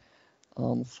take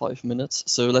 5 minutes.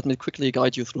 So let me quickly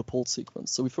guide you through a pulse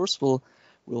sequence. So we first will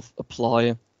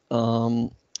apply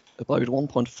about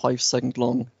 1.5 second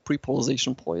long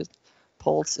prepolarization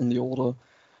pulse in the order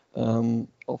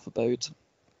of about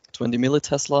 20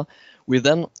 millitesla. We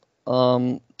then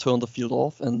turn the field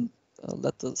off and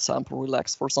let the sample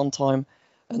relax for some time,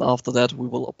 and after that we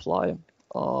will apply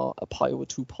a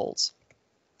pi/2 pulse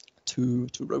to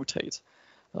rotate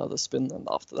the spin, and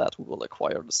after that we will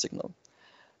acquire the signal.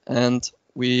 And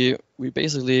we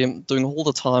basically, during all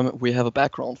the time, we have a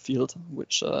background field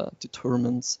which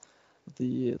determines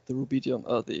the rubidium,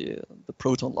 the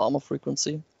proton Lama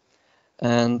frequency,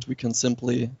 and we can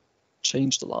simply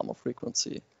change the Lama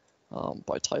frequency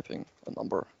by typing a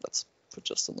number. Let's put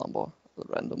just a number, a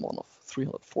random one of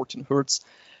 314 Hertz.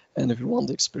 And if we run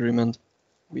the experiment,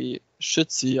 we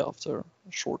should see after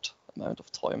a short amount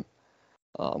of time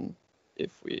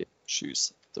if we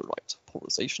choose the right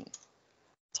polarization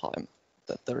time,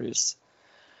 that there is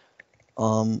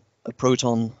a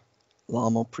proton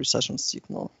Lama precession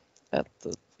signal at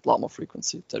the Lama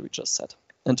frequency that we just set.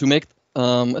 And to make a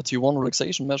T1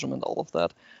 relaxation measurement out of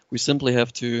that, we simply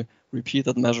have to repeat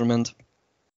that measurement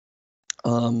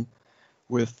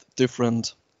with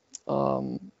different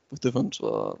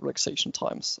relaxation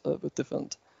times, with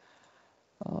different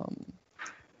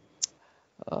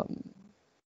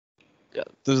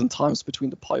different times between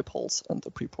the pi pulse and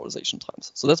the pre-polarization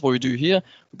times. So that's what we do here.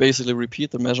 We basically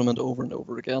repeat the measurement over and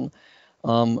over again.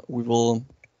 We will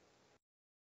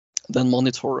then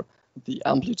monitor the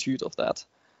amplitude of that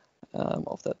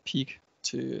peak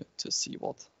to see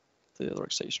what the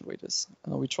relaxation rate is.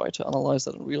 We try to analyze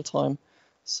that in real time.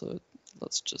 So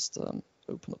let's just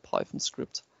open a Python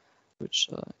script which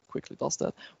quickly does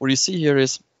that. What you see here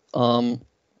is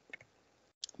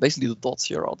basically the dots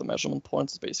here are the measurement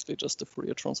points. It's basically just the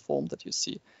Fourier transform that you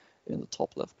see in the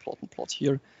top left plot and plot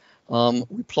here.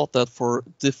 We plot that for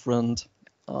different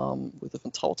with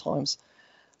different tau times.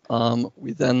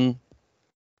 We then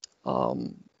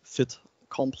fit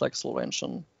complex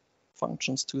Lorentzian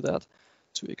functions to that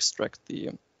to extract the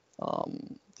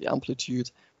amplitude.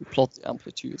 We plot the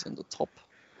amplitude in the top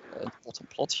and bottom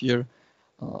plot here,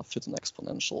 fit an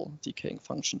exponential decaying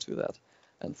function to that,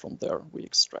 and from there we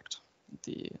extract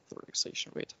the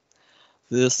relaxation rate.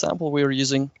 The sample we're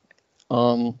using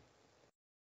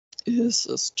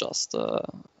is just a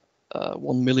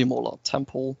 1 millimolar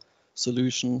temple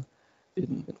solution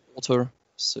in water,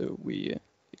 so we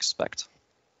expect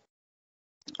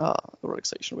a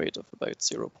relaxation rate of about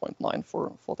 0.9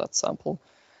 for that sample.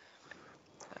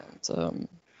 And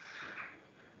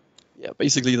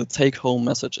basically the take-home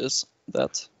message is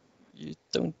that you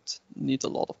don't need a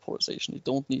lot of polarization, you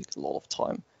don't need a lot of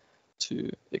time to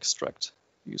extract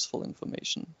useful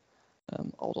information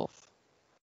out of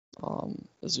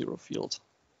a zero field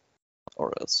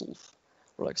or a ZULF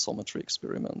relaxometry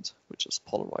experiment, which is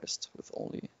polarized with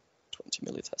only 20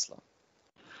 millitesla.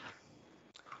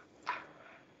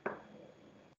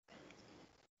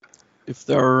 If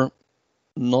there are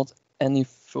not any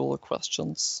further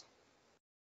questions,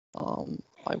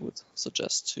 I would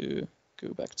suggest to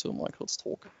go back to Michael's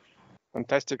talk.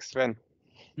 Fantastic, Sven.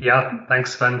 Yeah,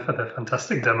 thanks, Sven, for the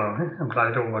fantastic demo. I'm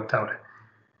glad it all worked out.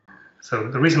 So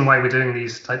the reason why we're doing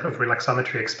these type of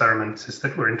relaxometry experiments is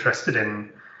that we're interested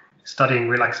in studying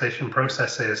relaxation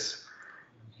processes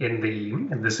in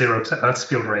the 0 to Earth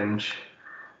field range.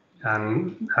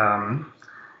 And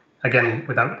again,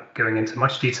 without going into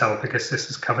much detail, because this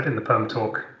is covered in the Perm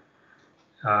talk,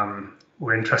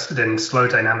 we're interested in slow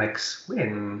dynamics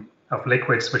of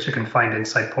liquids which you can find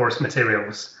inside porous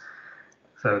materials.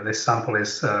 So this sample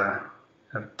is a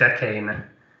decane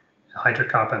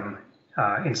hydrocarbon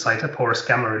inside a porous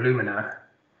gamma alumina.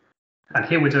 And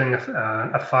here we're doing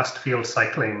a fast field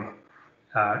cycling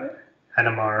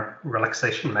NMR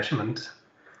relaxation measurement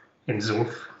in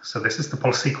ZULF. So this is the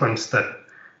pulse sequence that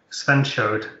Sven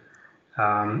showed,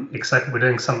 except we're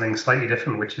doing something slightly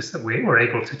different, which is that we're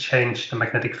able to change the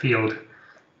magnetic field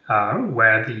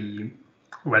where the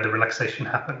relaxation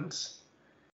happens.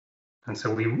 And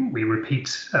so we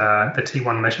repeat the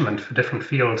T1 measurement for different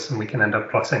fields, and we can end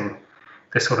up plotting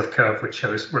this sort of curve which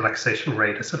shows relaxation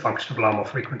rate as a function of Larmor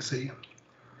frequency.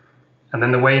 And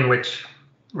then the way in which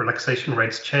relaxation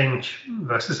rates change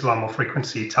versus Larmor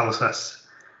frequency tells us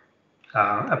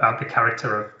about the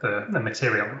character of the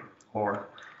material, or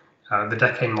the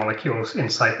decane molecules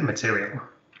inside the material.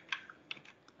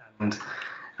 And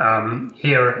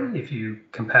here, if you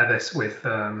compare this with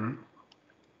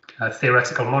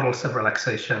theoretical models of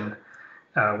relaxation,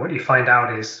 what you find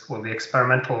out is, well, the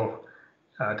experimental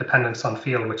dependence on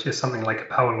field, which is something like a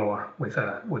power law with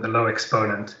a low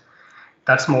exponent,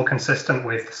 that's more consistent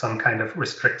with some kind of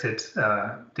restricted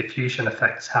diffusion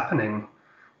effects happening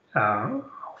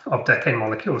of decane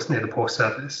molecules near the pore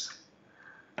surface.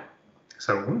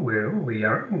 So we're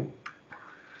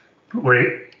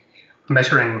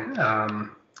measuring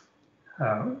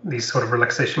these sort of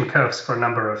relaxation curves for a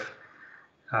number of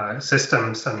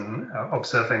systems and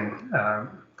observing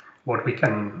what we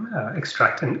can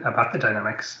extract about the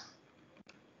dynamics.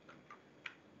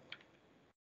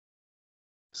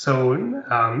 So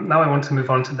now I want to move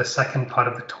on to the second part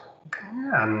of the talk,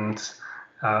 and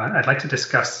I'd like to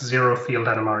discuss zero field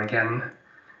NMR again,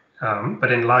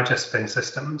 but in larger spin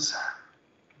systems.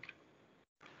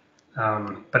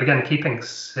 But again, keeping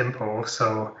simple.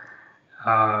 So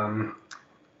I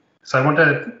want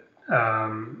to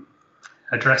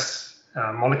address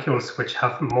molecules which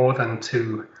have more than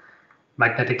two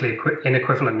magnetically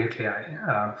inequivalent nuclei.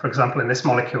 For example, in this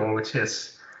molecule, which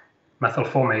is methyl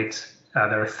formate,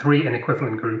 there are three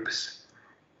inequivalent groups.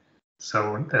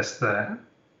 So there's the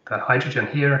hydrogen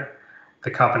here,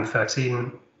 the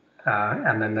carbon-13,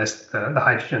 and then there's the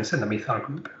hydrogens in the methyl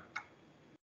group.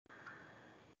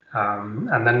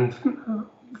 And then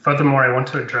furthermore, I want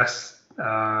to address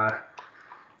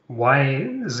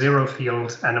why zero field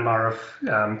NMR of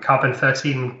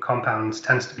carbon-13 compounds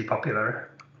tends to be popular.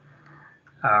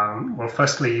 Well,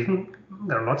 firstly,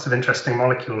 there are lots of interesting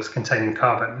molecules containing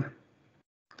carbon.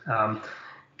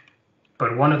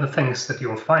 But one of the things that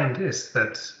you'll find is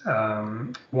that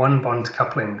one bond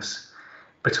couplings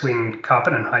between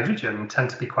carbon and hydrogen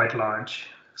tend to be quite large,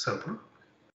 so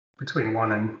between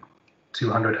 1 and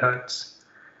 200 hertz.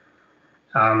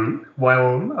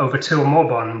 While over two or more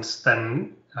bonds,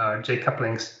 then J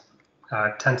couplings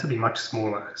tend to be much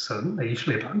smaller, so they're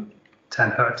usually about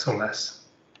 10 hertz or less.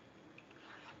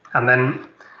 And then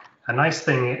a nice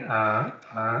thing,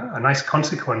 a nice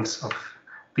consequence of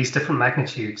these different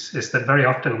magnitudes is that very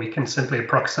often we can simply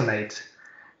approximate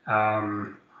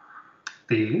the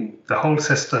whole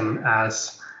system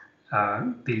as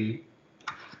the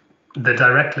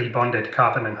directly bonded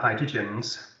carbon and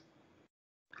hydrogens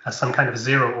as some kind of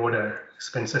zero order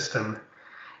spin system.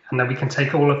 And then we can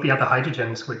take all of the other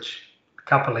hydrogens which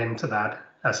couple into that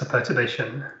as a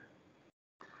perturbation.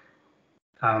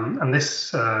 And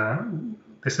this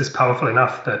is powerful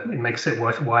enough that it makes it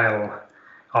worthwhile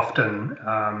often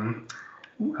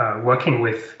working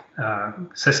with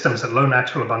systems at low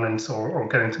natural abundance or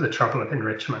going to the trouble of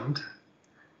enrichment.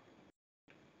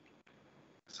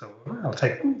 So I'll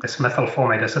take this methyl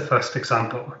formate as a first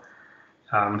example.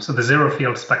 So the zero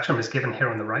field spectrum is given here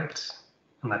on the right,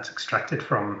 and that's extracted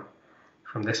from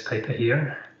this paper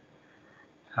here.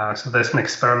 So there's an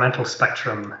experimental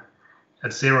spectrum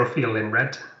at zero field in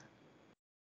red,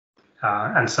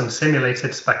 and some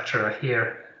simulated spectra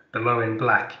here below in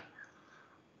black.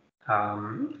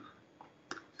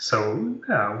 So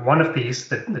one of these,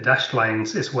 the dashed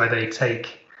lines, is where they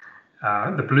take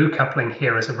the blue coupling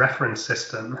here as a reference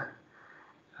system,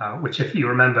 which, if you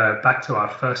remember back to our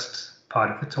first part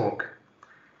of the talk,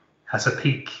 has a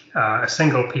peak, a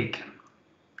single peak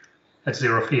at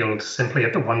zero field simply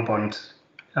at the one bond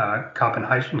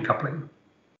carbon-hydrogen coupling.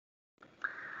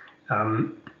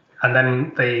 And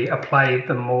then they apply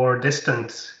the more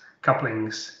distant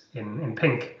couplings in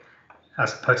pink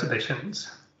as perturbations.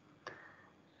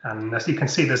 And as you can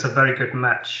see, there's a very good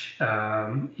match,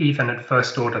 even at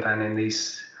first order, then in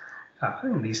these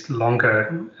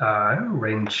longer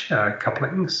range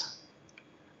couplings.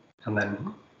 And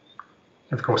then,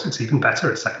 of course, it's even better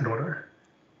at second order.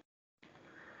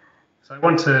 So I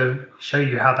want to show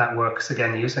you how that works,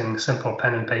 again, using simple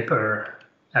pen and paper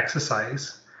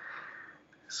exercise.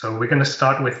 So we're going to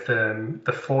start with the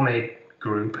formate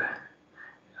group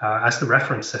as the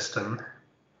reference system.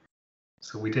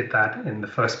 So we did that in the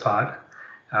first part.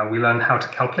 We learned how to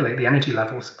calculate the energy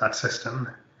levels of that system.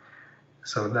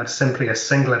 So that's simply a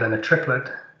singlet and a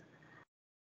triplet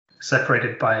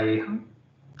separated by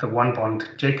the one bond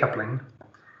J coupling.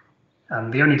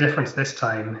 And the only difference this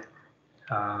time,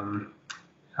 for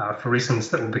reasons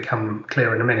that will become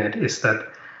clear in a minute, is that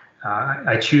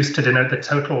I choose to denote the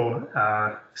total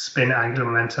spin angular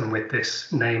momentum with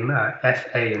this name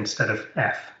FA instead of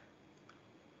F.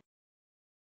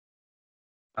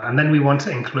 And then we want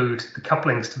to include the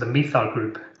couplings to the methyl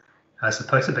group as a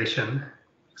perturbation.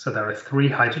 So there are three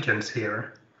hydrogens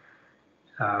here.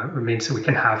 It means that we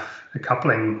can have a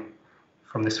coupling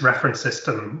from this reference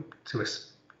system to a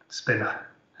spin,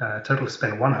 total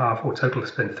spin 1/2 or total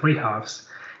spin 3/2,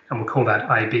 and we'll call that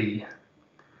IB.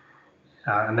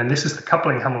 And then this is the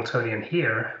coupling Hamiltonian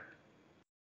here,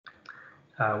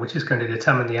 which is going to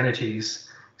determine the energies.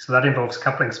 So that involves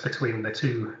couplings between the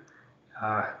two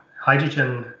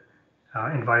hydrogen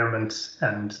environments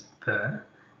and the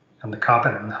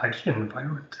carbon and the hydrogen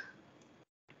environment.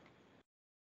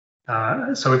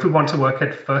 So if we want to work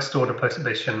at first order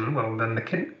perturbation, well, then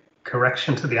the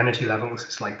correction to the energy levels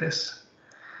is like this.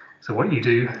 So what you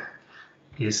do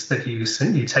is that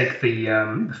you take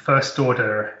the first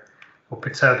order or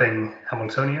perturbing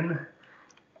Hamiltonian,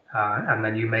 and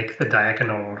then you make the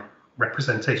diagonal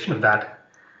representation of that.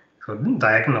 So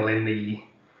diagonal in the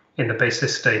in the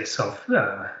basis states of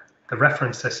the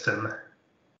reference system.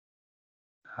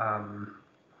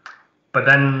 But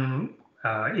then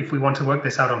if we want to work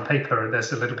this out on paper,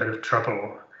 there's a little bit of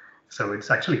trouble. So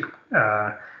it's actually,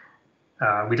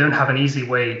 we don't have an easy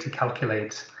way to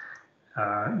calculate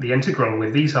the integral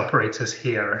with these operators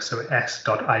here. So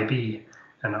s.ib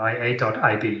and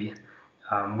ia.ib.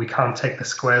 We can't take the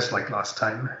squares like last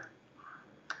time.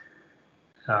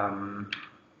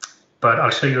 But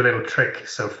I'll show you a little trick.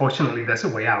 So fortunately, there's a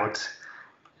way out.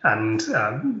 And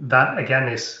that, again,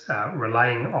 is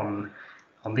relying on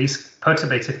these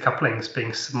perturbative couplings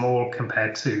being small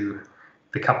compared to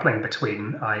the coupling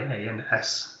between IA and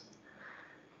S.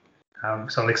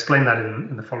 So I'll explain that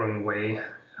in the following way.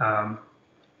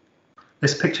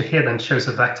 This picture here then shows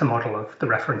a vector model of the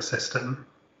reference system,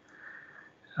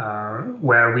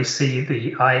 where we see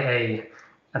the IA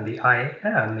and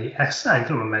the S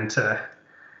angular momenta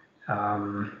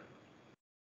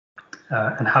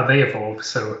and how they evolve.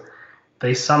 So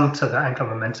they sum to the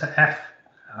angular momenta F,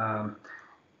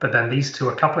 but then these two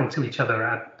are coupling to each other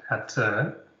at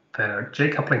their J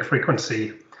coupling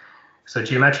frequency. So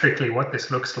geometrically, what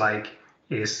this looks like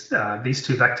is these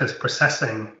two vectors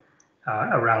processing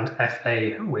around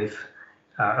FA with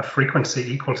a frequency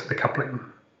equal to the coupling.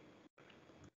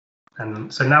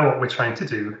 And so now what we're trying to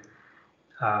do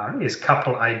is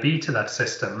couple IB to that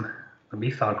system, the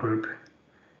methyl group.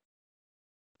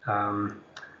 And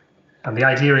the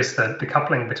idea is that the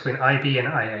coupling between IB and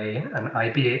IA and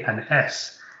IB and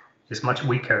S is much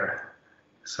weaker.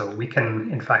 So we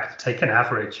can, in fact, take an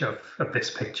average of this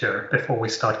picture before we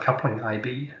start coupling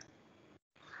IB.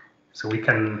 So we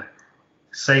can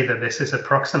say that this is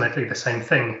approximately the same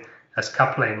thing as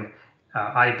coupling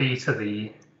IB to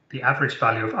the average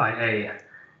value of IA,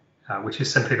 which is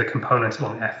simply the component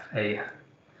along FA,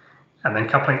 and then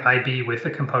coupling IB with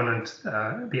the component,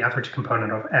 the average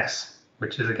component of S,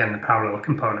 which is again the parallel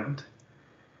component.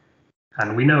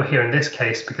 And we know here in this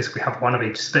case, because we have one of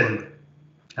each spin,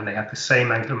 and they have the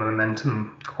same angular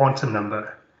momentum quantum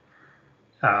number,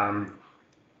 that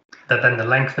then the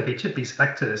length of each of these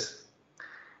vectors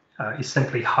is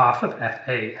simply half of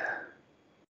FA.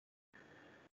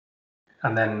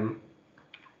 And then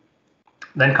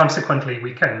consequently,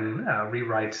 we can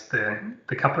rewrite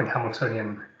the coupling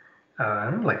Hamiltonian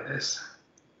like this.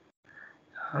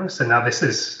 So now this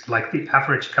is like the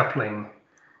average coupling,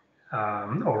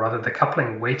 or rather the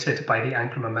coupling weighted by the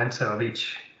angular momenta of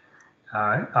each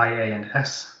IA and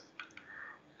S,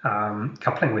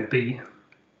 coupling with B.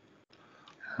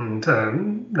 And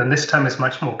then this term is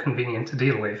much more convenient to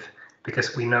deal with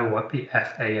because we know what the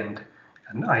FA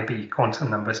and IB quantum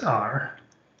numbers are.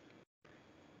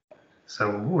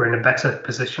 So we're in a better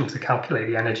position to calculate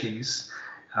the energies.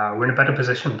 We're in a better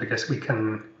position because we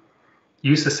can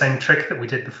use the same trick that we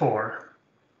did before.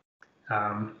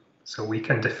 So we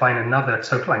can define another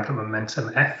total angular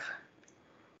momentum F.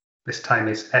 This time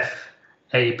is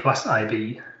FA plus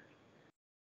IB.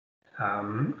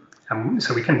 And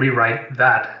so we can rewrite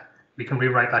that. We can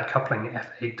rewrite that coupling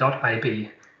FA dot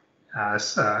IB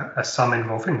as a sum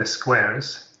involving the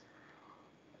squares.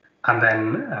 And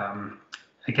then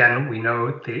again, we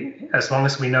know as long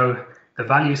as we know the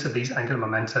values of these angular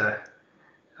momenta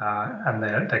and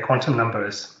their quantum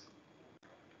numbers,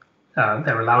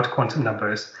 their allowed quantum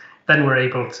numbers, then we're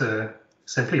able to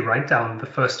simply write down the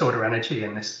first order energy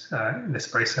in this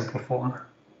very simple form.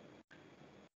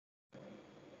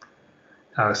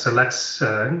 So let's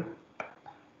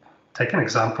take an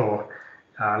example.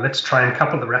 Let's try and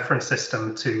couple the reference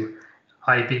system to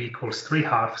IB equals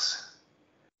 3/2.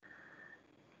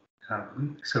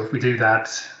 So if we do that,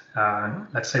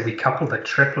 let's say we couple the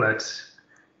triplet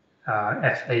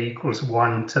FA equals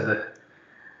 1 to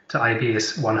IB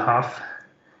is 1/2.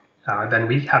 Then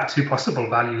we have two possible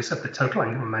values of the total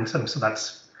angular momentum, so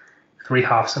that's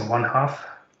 3/2 and 1/2.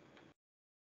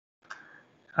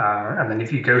 And then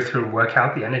if you go through and work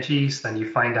out the energies, then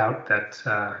you find out that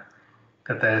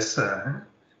there's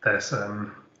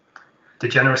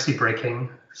degeneracy breaking.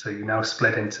 So you now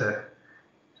split into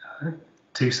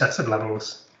two sets of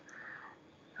levels.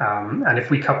 And if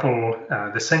we couple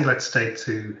the singlet state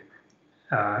to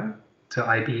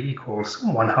IB equals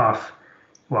 1/2,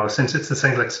 well, since it's the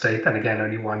singlet state, then again,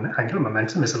 only one angular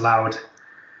momentum is allowed.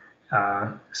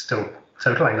 Still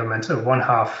total angular momentum of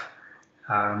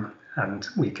 1/2. And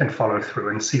we can follow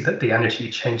through and see that the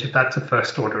energy change of that to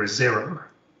first order is 0.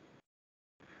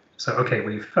 So okay,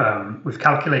 we've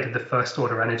calculated the first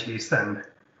order energies then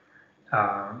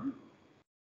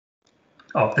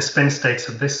of the spin states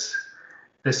of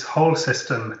this whole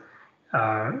system,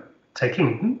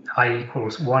 taking I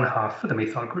equals 1/2 for the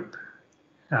methyl group.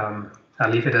 And I'll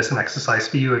leave it as an exercise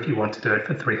for you if you want to do it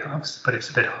for 3/2, but it's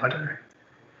a bit harder.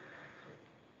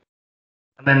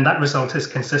 And then that result is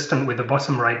consistent with the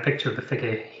bottom right picture of the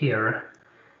figure here.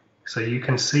 So you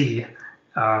can see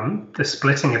the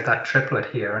splitting of that triplet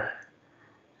here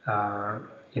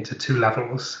into 2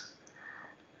 levels.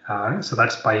 So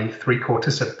that's by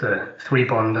 3/4 of the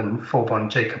 3-bond and 4-bond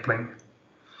J coupling.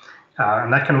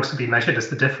 And that can also be measured as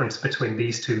the difference between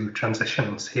these 2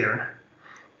 transitions here,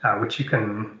 which you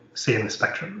can see in the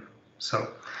spectrum.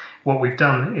 So what we've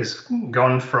done is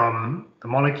gone from the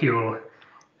molecule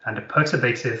and a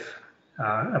perturbative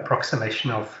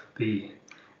approximation of the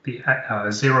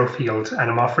zero field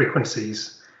NMR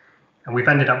frequencies, and we've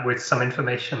ended up with some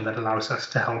information that allows us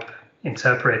to help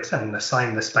interpret and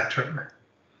assign the spectrum.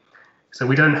 So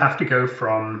we don't have to go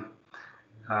from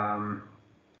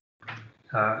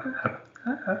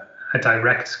a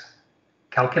direct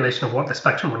calculation of what the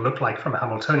spectrum will look like from a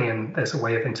Hamiltonian. There's a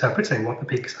way of interpreting what the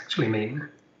peaks actually mean.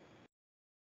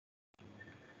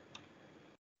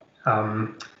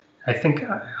 I think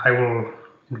I will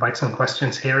invite some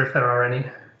questions here if there are any.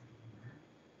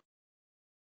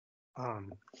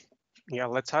 Yeah,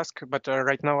 let's ask, but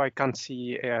right now I can't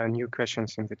see new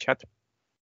questions in the chat.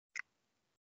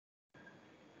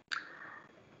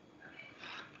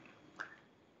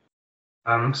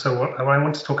 So what I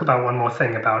want to talk about one more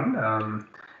thing about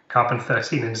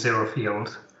carbon-13 in zero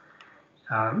field.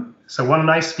 So one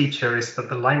nice feature is that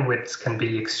the line widths can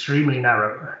be extremely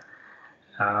narrow.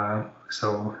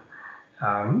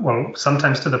 Well,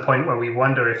 sometimes to the point where we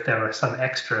wonder if there are some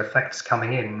extra effects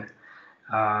coming in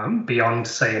beyond,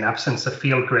 say, an absence of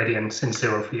field gradients in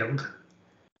zero field.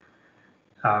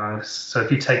 So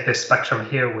if you take this spectrum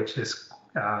here, which is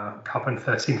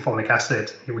carbon-13 formic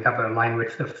acid, here we have a line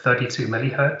width of 32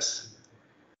 millihertz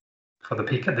for the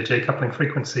peak at the J coupling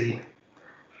frequency.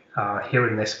 Here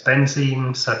in this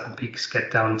benzene, certain peaks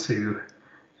get down to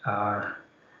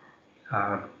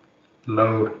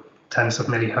low tens of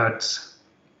millihertz.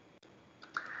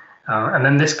 And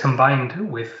then this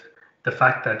combined with the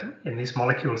fact that in these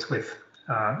molecules with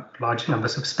large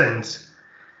numbers of spins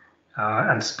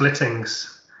and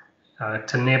splittings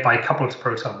to nearby coupled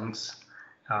protons,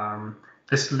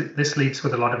 this leaves us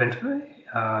with a lot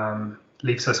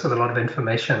of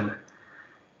information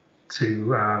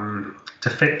to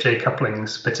fit J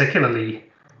couplings, particularly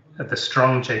at the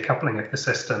strong J coupling of the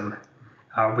system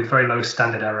with very low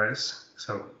standard errors.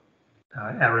 So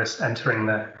errors entering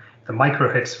the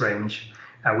microhits range,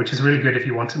 which is really good if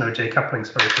you want to know J couplings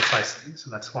very precisely. So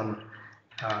that's one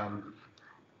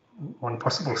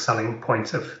possible selling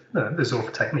point of the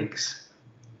ZULF techniques.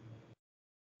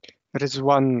 There is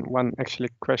one actually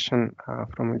question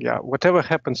from Ilya. Whatever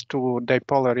happens to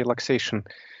dipolar relaxation,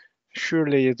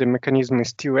 surely the mechanism is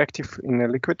still active in a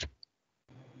liquid?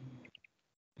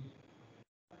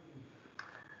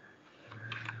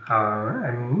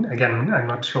 And again, I'm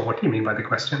not sure what you mean by the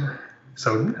question.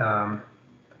 So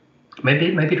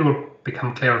maybe it will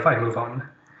become clear if I move on.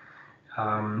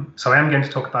 So I am going to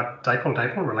talk about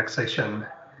dipole-dipole relaxation.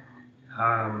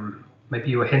 Maybe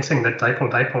you were hinting that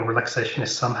dipole-dipole relaxation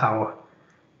is somehow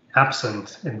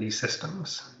absent in these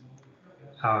systems,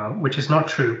 which is not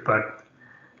true, but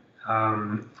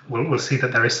we'll see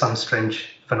that there is some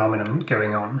strange phenomenon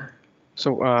going on.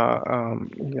 So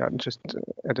yeah, just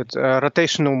added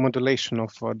rotational modulation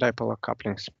of dipolar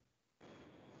couplings.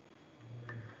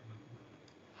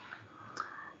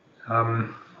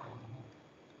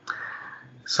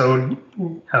 So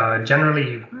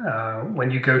generally,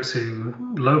 when you go to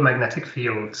low magnetic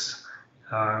fields,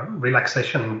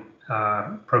 relaxation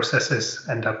processes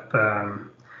end up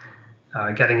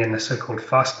getting in the so-called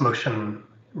fast motion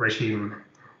regime,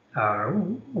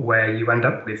 where you end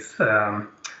up with,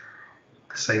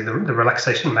 say, the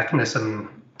relaxation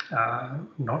mechanism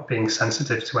not being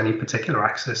sensitive to any particular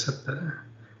axis of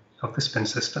the spin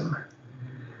system.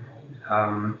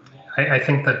 I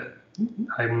think that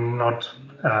I'm not.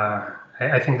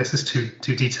 I think this is too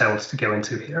detailed to go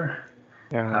into here.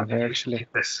 Yeah, actually.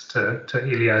 Leave this to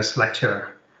Ilya's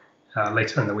lecture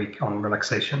later in the week on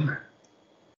relaxation.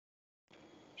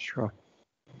 Sure.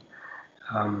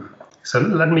 So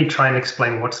let me try and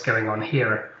explain what's going on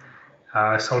here.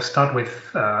 So I'll start with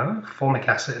formic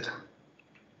acid.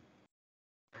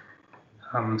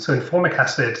 So in formic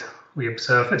acid, we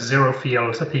observe at zero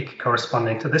field a peak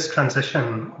corresponding to this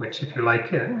transition, which, if you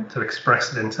like to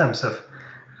express it in terms of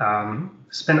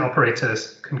spin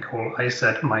operators, you can call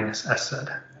IZ minus SZ.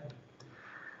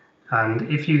 And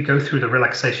if you go through the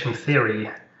relaxation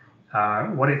theory,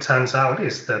 what it turns out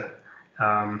is that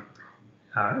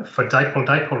for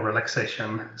dipole-dipole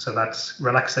relaxation, so that's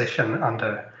relaxation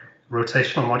under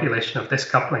rotational modulation of this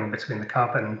coupling between the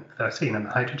carbon-13 and the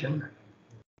hydrogen.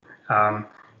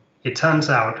 It turns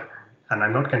out, and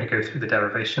I'm not going to go through the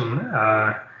derivation,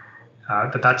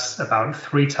 that that's about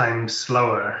 3 times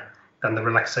slower than the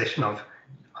relaxation of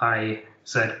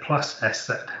IZ plus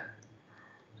SZ.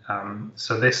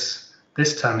 So this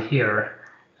term here,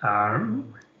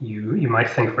 you might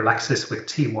think relaxes with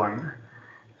T1.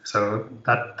 So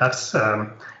that's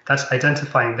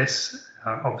identifying this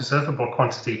observable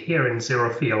quantity here in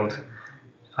zero field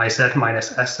IZ minus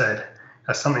SZ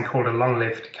as something called a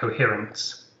long-lived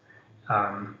coherence.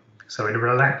 So it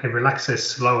relaxes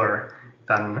slower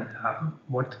than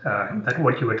what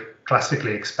you would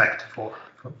classically expect for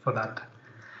that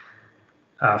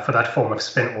form of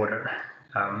spin order.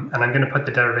 And I'm going to put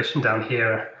the derivation down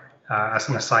here as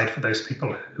an aside for those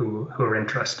people who are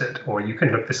interested, or you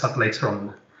can look this up later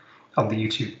on the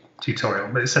YouTube tutorial.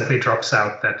 But it simply drops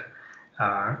out that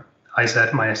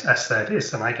IZ minus SZ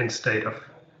is an eigenstate of,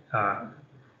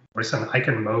 or is an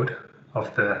eigenmode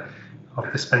of the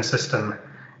spin system,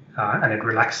 and it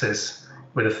relaxes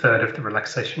with 1/3 of the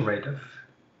relaxation rate of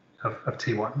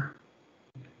T1.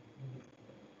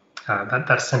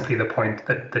 That's simply the point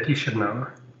that you should know.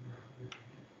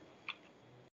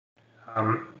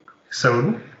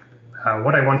 So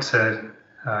what I want to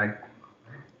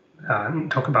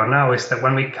talk about now is that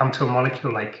when we come to a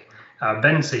molecule like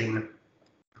benzene,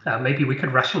 maybe we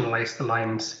could rationalize the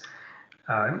lines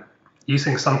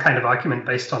using some kind of argument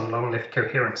based on long-lived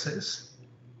coherences.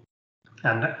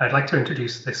 And I'd like to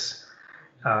introduce this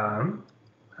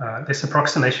this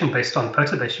approximation based on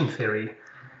perturbation theory.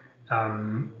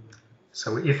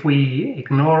 So if we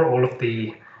ignore all of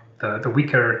the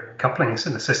weaker couplings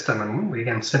in the system, and we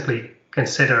again simply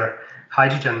consider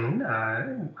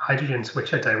hydrogens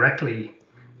which are directly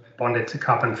bonded to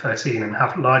carbon-13 and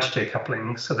have large J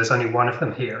couplings, so there's only one of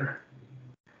them here.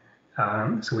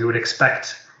 So we would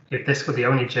expect, if this were the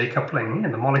only J coupling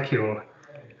in the molecule,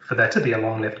 for there to be a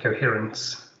long-lived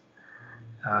coherence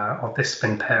of this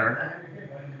spin pair.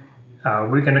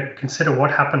 We're going to consider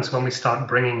what happens when we start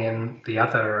bringing in the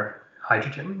other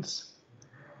hydrogens.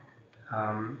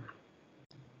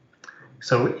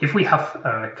 So if we have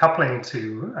coupling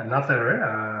to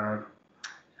another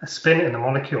spin in the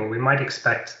molecule, we might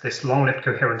expect this long-lived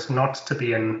coherence not to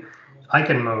be an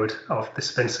eigenmode of the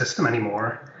spin system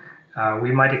anymore.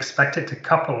 We might expect it to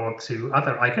couple to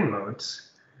other eigenmodes.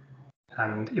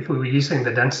 And if we were using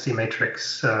the density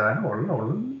matrix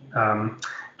or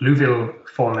Liouville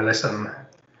formalism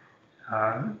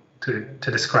to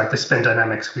describe the spin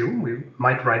dynamics, we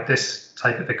might write this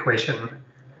type of equation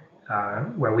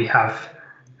where we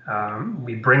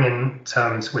bring in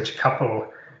terms which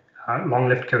couple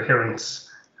long-lived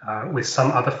coherence with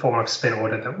some other form of spin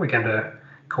order that we're going to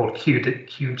call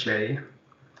Qj,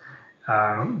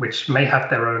 which may have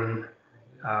their own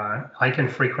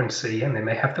eigenfrequency, and they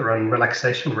may have their own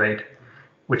relaxation rate,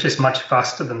 which is much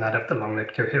faster than that of the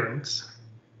long-lived coherence.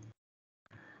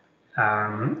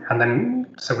 And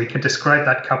then, so we could describe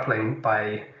that coupling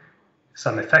by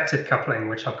some effective coupling,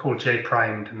 which I'll call J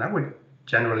primed, and that would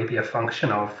generally be a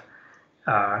function of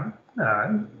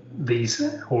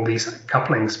all these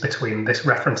couplings between this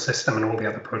reference system and all the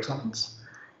other protons.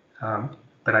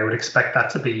 But I would expect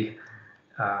that to be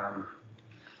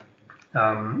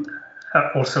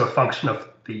also a function of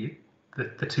the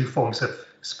two forms of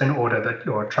spin order that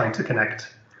you're trying to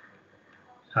connect.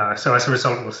 So as a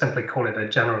result, we'll simply call it a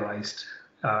generalized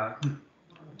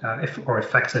or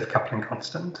effective coupling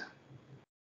constant.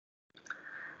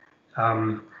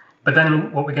 But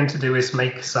then what we're going to do is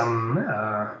make some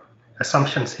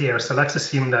assumptions here. So let's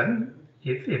assume that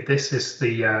if this is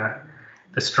the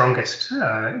strongest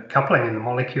coupling in the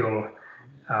molecule,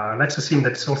 let's assume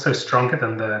that it's also stronger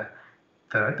than the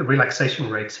relaxation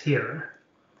rates here,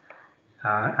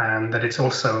 and that it's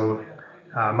also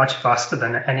much faster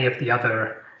than any of the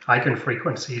other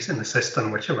eigenfrequencies in the system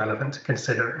which are relevant to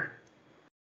consider.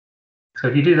 So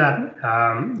if you do that,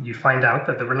 you find out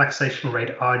that the relaxation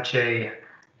rate Rj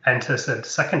enters at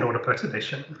second order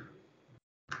perturbation,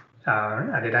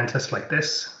 and it enters like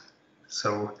this.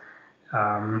 So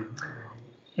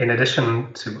in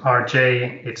addition to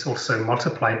Rj, it's also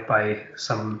multiplied by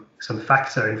some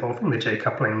factor involving the J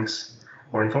couplings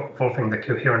or involving the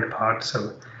coherent part.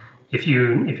 So if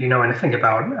you know anything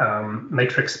about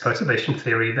matrix perturbation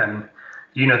theory, then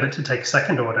you know that to take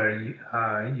second order,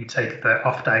 you take the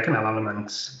off diagonal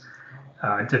elements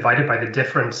divided by the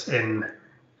difference in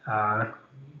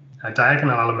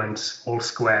diagonal elements all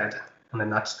squared, and then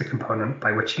that's the component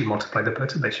by which you multiply the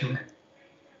perturbation.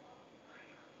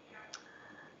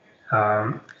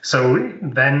 So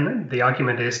then the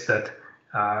argument is that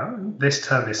this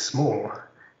term is small.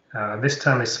 This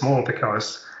term is small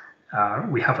because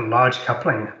we have a large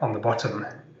coupling on the bottom,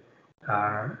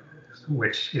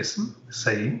 which is,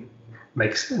 say,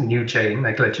 makes nu j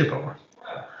negligible.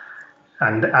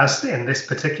 And as in this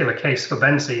particular case for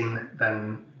benzene,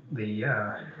 then the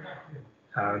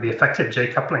effective J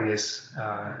coupling is,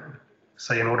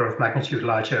 say, an order of magnitude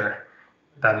larger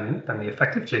than the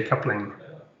effective J coupling.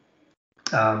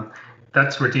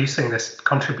 That's reducing this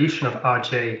contribution of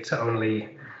Rj to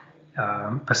only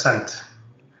percent.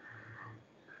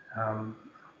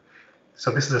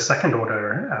 So this is a second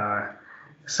order,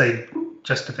 say,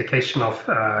 justification of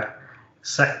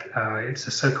it's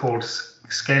a so-called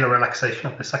scalar relaxation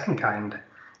of the second kind,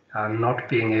 not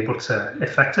being able to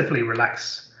effectively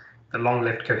relax the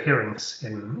long-lived coherence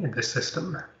in this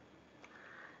system.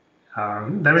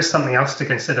 There is something else to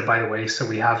consider, by the way. So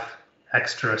we have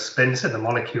extra spins in the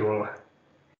molecule.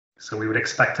 So we would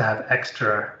expect to have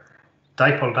extra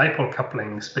dipole-dipole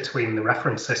couplings between the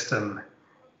reference system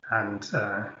and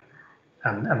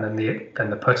then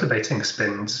the perturbating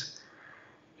spins.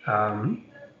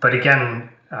 But again,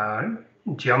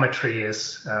 geometry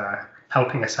is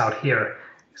helping us out here.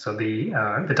 So the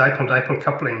dipole-dipole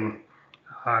coupling,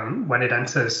 when it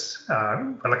enters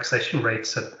relaxation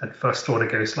rates at first order,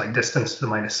 goes like distance to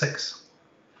the -6.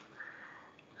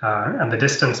 And the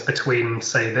distance between,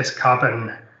 say, this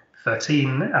carbon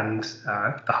 13 and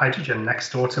the hydrogen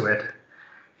next door to it,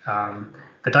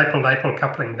 the dipole-dipole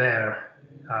coupling there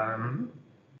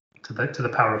to the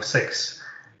power of 6,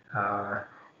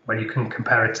 when you can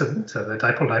compare it to the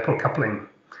dipole-dipole coupling,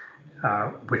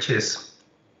 which is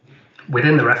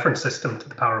within the reference system to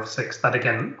the power of 6, that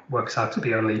again works out to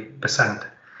be only percent.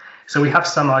 So we have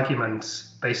some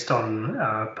arguments based on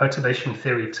perturbation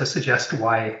theory to suggest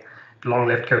why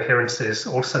long-lived coherences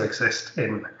also exist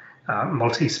in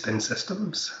multi-spin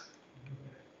systems.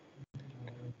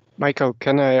 Michael,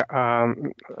 can I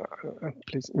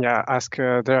please ask?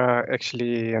 There are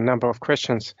actually a number of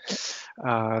questions.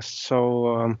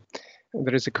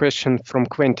 There is a question from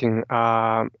Quentin.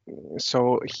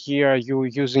 So here you're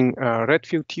using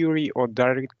Redfield theory or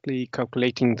directly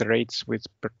calculating the rates with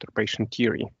perturbation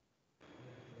theory?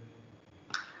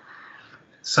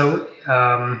 So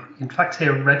in fact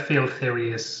here Redfield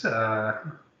theory is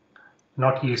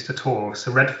not used at all.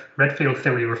 So Redfield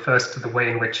theory refers to the way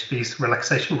in which these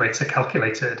relaxation rates are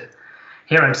calculated.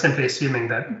 Here I'm simply assuming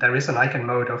that there is an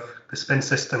eigenmode of the spin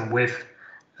system with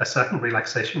a certain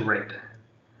relaxation rate.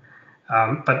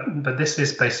 But this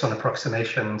is based on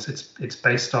approximations. It's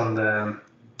based on the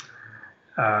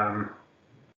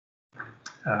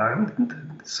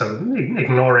so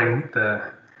ignoring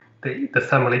the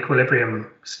thermal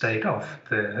equilibrium state of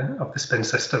the spin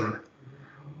system,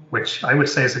 which I would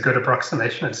say is a good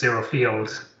approximation at zero field.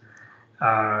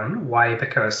 Why?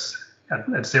 Because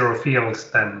at zero field,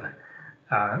 then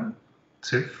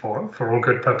for all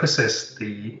good purposes,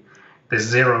 the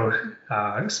zero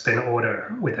spin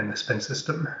order within the spin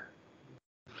system.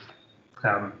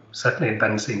 Certainly in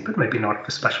benzene, but maybe not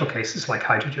for special cases like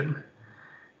hydrogen.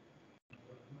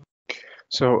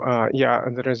 So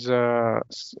there is a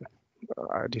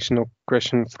additional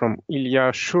question from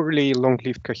Ilya. Surely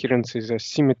long-lived coherence is a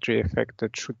symmetry effect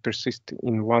that should persist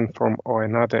in one form or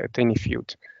another at any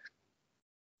field.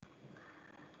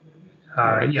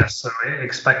 Yes, so I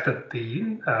expect that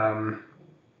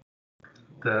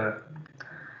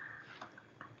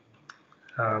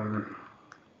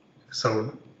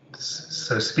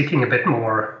so speaking a bit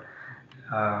more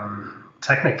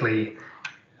technically,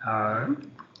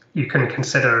 you can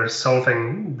consider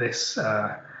solving this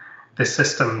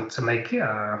system to make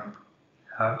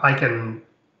eigen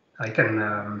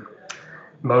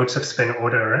modes of spin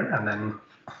order and then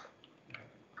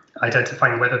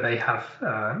identifying whether they have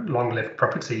long-lived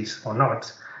properties or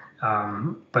not.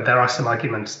 But there are some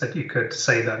arguments that you could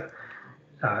say that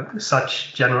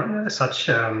such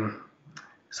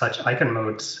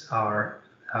eigenmodes are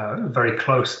very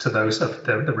close to those of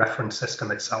the reference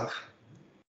system itself.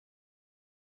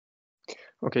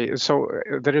 Okay, so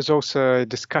there is also a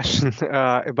discussion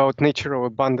about natural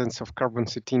abundance of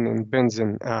carbon-13 in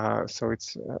benzene. So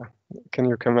it's can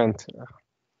you comment?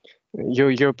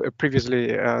 You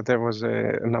previously there was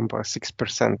a number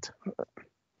 6%,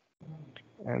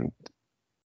 and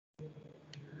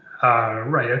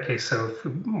right. Okay. So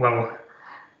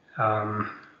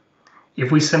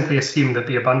if we simply assume that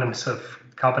the abundance of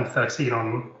carbon-13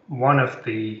 on one of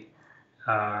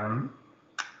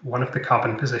the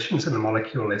carbon positions in the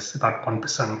molecule is about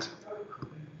 1%,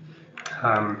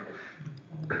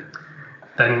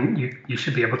 then you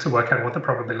should be able to work out what the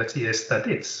probability is that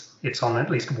it's on at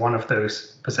least one of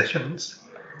those positions.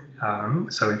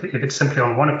 So if it's simply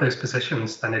on one of those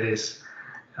positions, then it is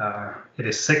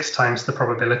 6 times the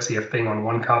probability of being on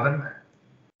one carbon.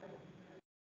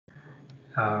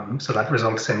 So that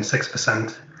results in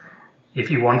 6%. If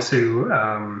you want to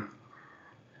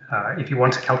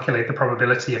calculate the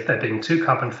probability of there being 2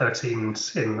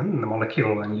 carbon-13s in the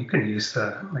molecule, then you can use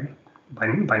the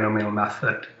binomial math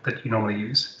that you normally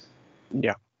use.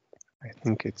 Yeah, I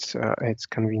think it's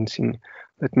convincing.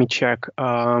 Let me check.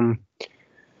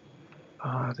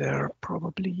 There are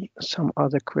probably some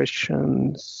other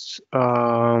questions.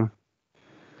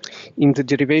 In the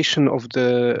derivation of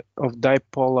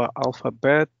dipolar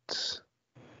alphabet.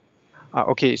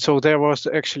 Okay, so there was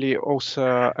actually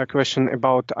also a question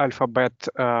about alphabet,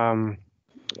 and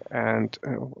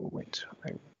wait,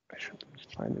 I should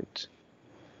find it.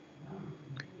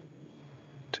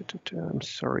 I'm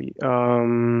sorry.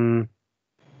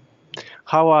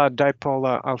 How are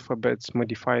dipolar alphabets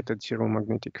modified at zero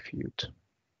magnetic field?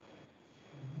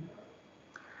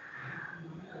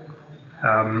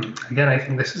 Again, I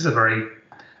think this is a very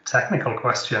technical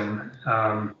question.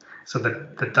 So the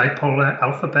dipolar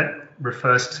alphabet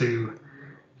refers to,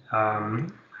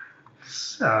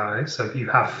 so if you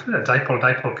have a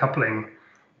dipole-dipole coupling,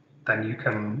 then you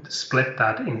can split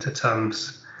that into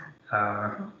terms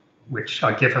which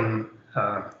are given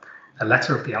a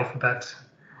letter of the alphabet,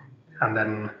 and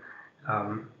then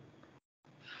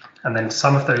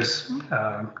some of those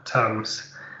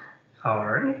terms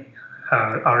are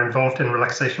involved in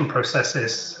relaxation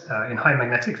processes in high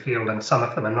magnetic field, and some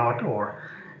of them are not, or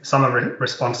some are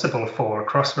responsible for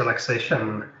cross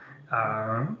relaxation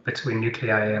between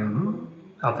nuclei, and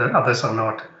others are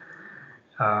not.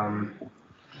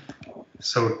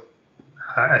 So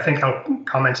I think I'll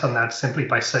comment on that simply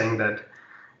by saying that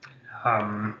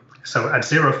so at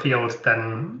zero field,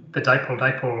 then the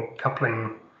dipole-dipole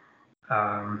coupling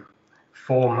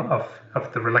form of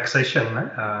the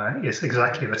relaxation is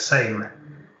exactly the same,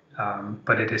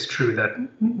 but it is true that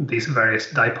these various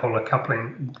dipolar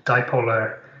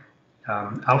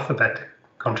alphabet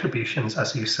contributions,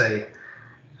 as you say,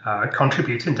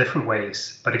 contribute in different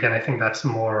ways. But again, I think that's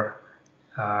more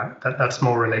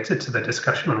related to the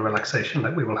discussion on relaxation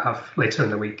that we will have later in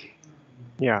the week.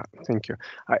 Yeah, thank you.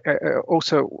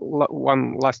 Also,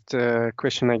 one last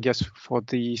question, I guess, for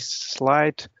this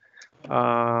slide.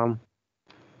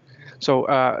 So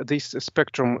this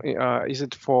spectrum, is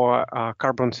it for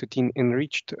carbon-13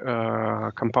 enriched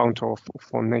compound or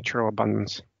for natural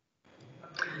abundance?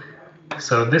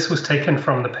 So this was taken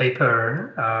from the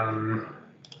paper.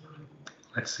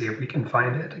 Let's see if we can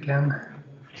find it again.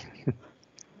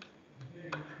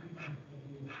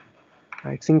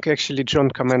 I think actually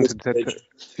John commented that.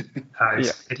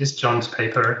 It is John's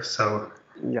paper, so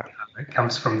yeah, it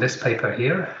comes from this paper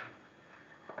here.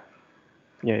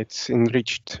 Yeah, it's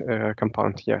enriched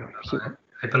compound. Yeah,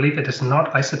 I believe it is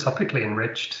not isotopically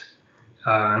enriched.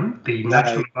 The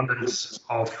natural abundance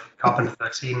of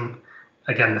carbon-13,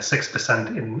 again, the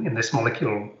 6% in this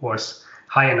molecule was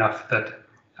high enough that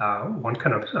one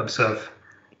can observe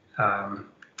a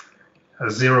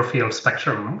zero field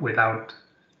spectrum without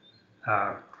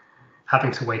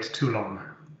having to wait too long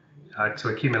to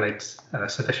accumulate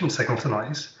sufficient signal to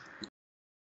noise.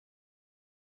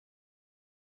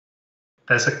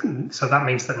 So that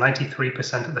means that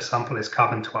 93% of the sample is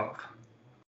carbon-12.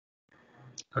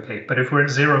 Okay, but if we're at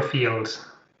zero field,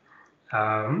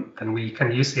 then we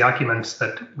can use the arguments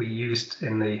that we used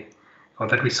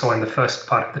that we saw in the first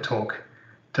part of the talk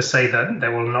to say that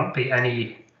there will not be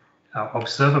any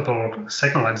observable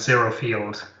signal at zero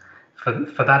field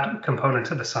for that component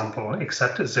of the sample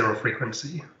except at zero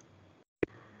frequency.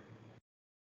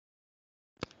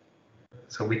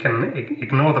 So we can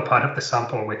ignore the part of the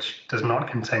sample which does not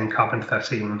contain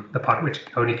carbon-13, the part which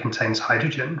only contains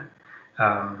hydrogen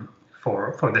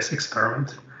for this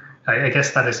experiment. I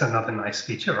guess that is another nice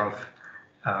feature of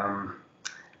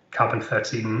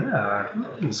carbon-13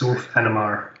 ZULF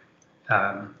NMR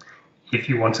if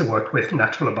you want to work with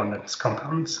natural abundance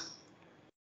compounds.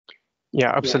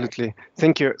 Yeah, absolutely.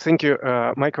 Thank you,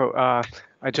 Michael. I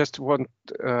just want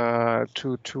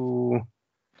to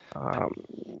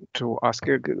ask,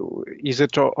 is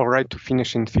it all right to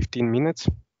finish in 15 minutes?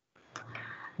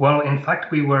 Well, in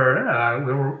fact, we were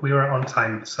on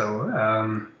time. So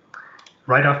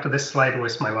right after this slide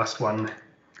was my last one.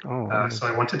 So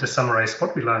I wanted to summarize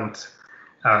what we learned.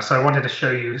 So I wanted to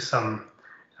show you some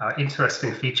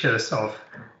interesting features of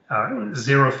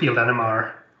zero field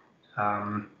NMR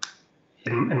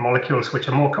in molecules which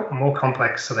are more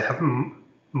complex, so they have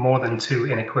more than 2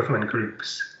 inequivalent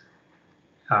groups.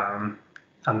 And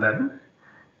then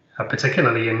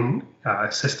particularly in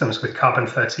systems with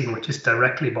carbon-13, which is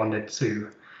directly bonded to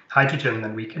hydrogen,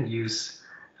 then we can use,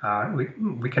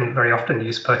 we can very often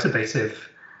use perturbative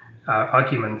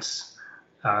arguments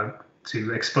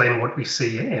to explain what we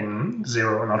see in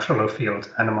zero and ultra-low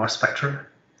field NMR spectra.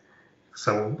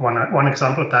 So one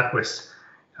example of that was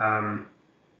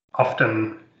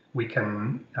often we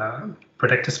can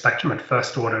predict a spectrum at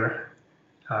first order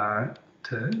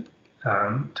to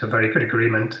very good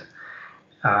agreement,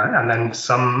 and then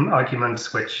some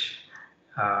arguments which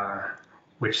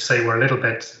say we're a little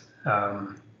bit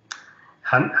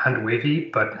hand wavy,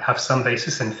 but have some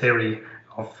basis in theory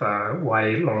of why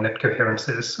long-lived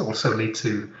coherences also lead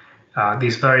to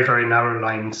these very, very narrow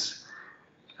lines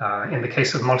in the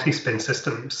case of multi-spin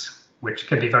systems, which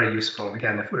can be very useful,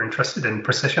 again, if we're interested in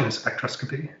precision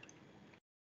spectroscopy.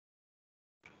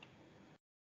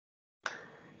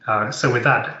 So with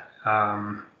that,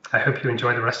 I hope you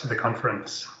enjoy the rest of the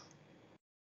conference.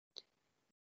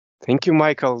 Thank you,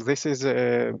 Michael. This is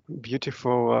a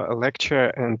beautiful lecture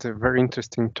and a very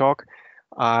interesting talk.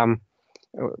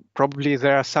 Probably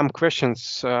there are some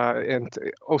questions, and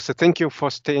also thank you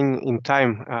for staying in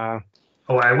time.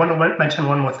 Oh, I want to mention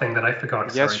one more thing that I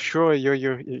forgot. Yes, sorry. sure.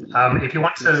 If you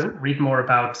want to read more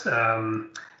about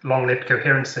long-lived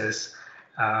coherences,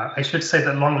 I should say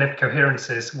that long-lived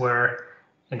coherences were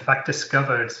in fact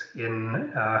discovered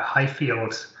in high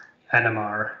field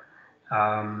NMR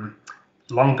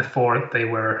long before they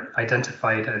were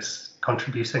identified as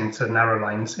contributing to narrow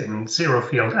lines in zero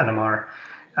field NMR,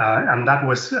 and that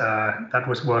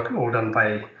was work all done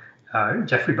by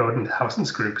Jeffrey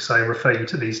Bodenhausen's group. So I refer you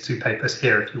to these two papers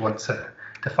here if you want to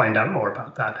find out more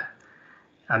about that.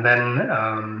 And then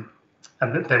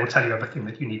and they will tell you everything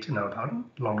that you need to know about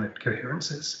long-lived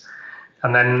coherences.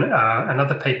 And then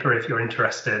another paper, if you're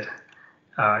interested,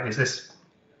 is this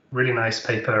really nice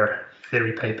paper,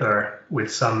 theory paper,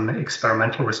 with some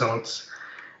experimental results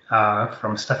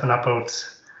from Stefan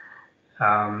Appelt,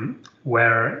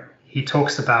 where he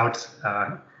talks about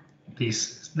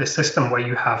this system where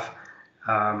you have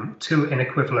two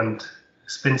inequivalent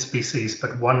spin species,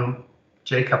 but one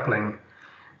J coupling,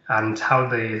 and how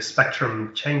the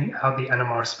spectrum change, how the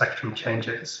NMR spectrum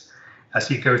changes as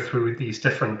you go through these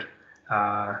different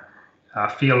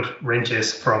field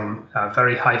ranges from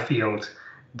very high field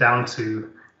down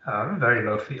to very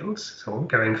low fields. So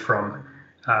going from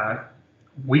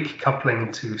weak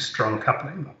coupling to strong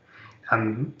coupling.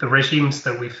 And the regimes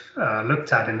that we've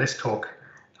looked at in this talk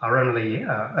are only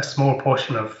a small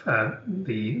portion of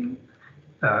the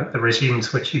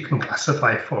regimes which you can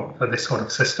classify for this sort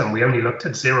of system. We only looked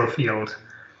at zero field,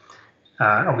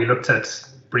 and we looked at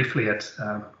briefly at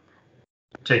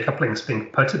J couplings being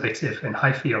perturbative in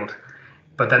high field,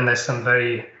 but then there's some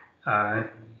very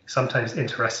sometimes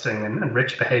interesting and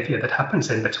rich behavior that happens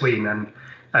in between, and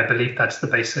I believe that's the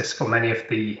basis for many of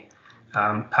the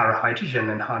parahydrogen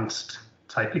enhanced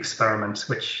type experiments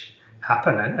which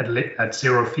happen at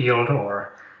zero field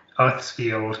or Earth's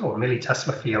field or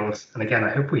millitesla fields. And again, I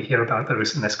hope we hear about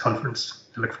those in this conference.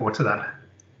 I look forward to that.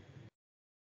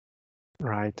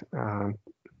 Right.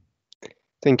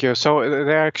 Thank you. So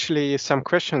there are actually some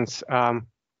questions. There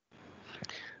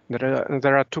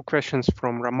are two questions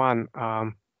from Raman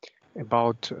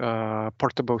about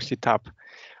portable setup.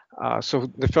 So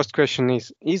the first question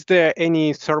is there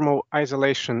any thermal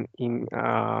isolation in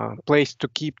place to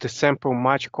keep the sample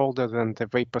much colder than the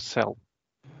vapor cell?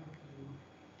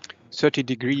 30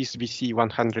 degrees VC,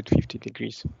 150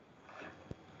 degrees.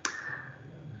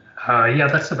 Yeah,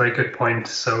 that's a very good point.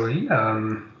 So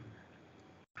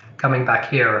coming back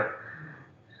here,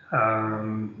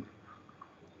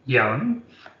 yeah,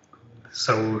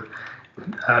 so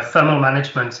thermal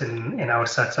management in our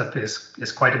setup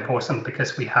is quite important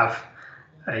because we have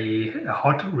a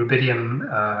hot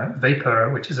rubidium vapor,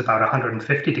 which is about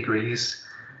 150 degrees,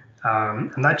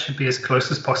 and that should be as close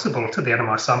as possible to the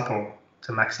NMR sample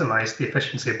to maximize the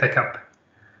efficiency of pickup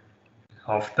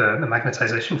of the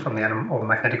magnetization from the NMR, or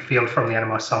magnetic field from the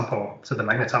NMR sample to the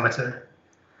magnetometer.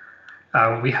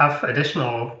 We have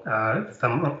additional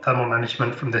thermal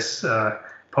management from this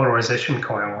polarization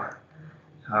coil.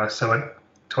 So at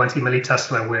 20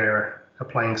 millitesla, we're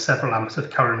applying several amps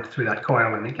of current through that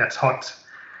coil, and it gets hot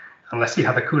unless you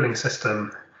have a cooling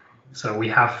system. So we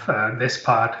have this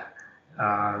part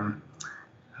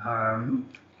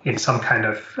in some kind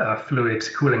of fluid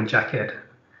cooling jacket,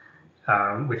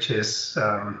 which is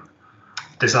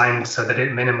designed so that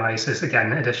it minimizes,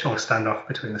 again, additional standoff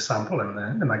between the sample and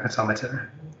the magnetometer.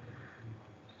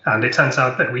 And it turns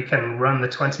out that we can run the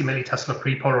 20 millitesla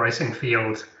pre-polarizing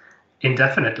field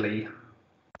indefinitely,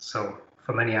 so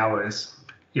for many hours,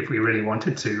 if we really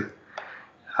wanted to.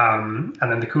 And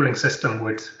then the cooling system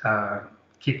would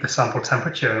keep the sample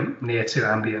temperature near to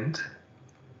ambient.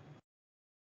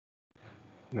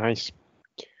 Nice.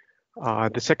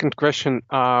 The second question,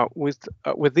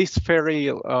 with this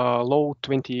very low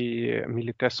 20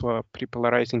 millitesla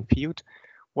prepolarizing field,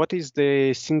 what is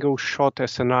the single shot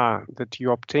SNR that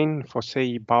you obtain for,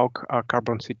 say, bulk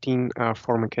carbon-13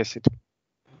 formic acid?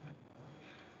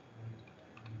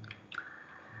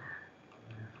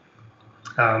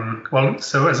 Well,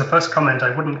 so as a first comment,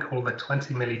 I wouldn't call the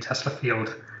 20 millitesla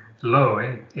field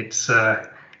low.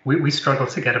 We struggle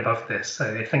to get above this.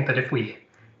 I think that if we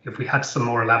had some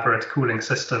more elaborate cooling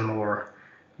system, or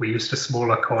we used a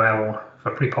smaller coil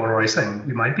for prepolarizing,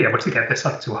 we might be able to get this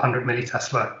up to 100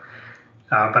 millitesla.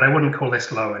 But I wouldn't call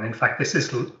this low. And in fact, this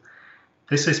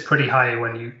is pretty high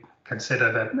when you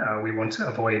consider that we want to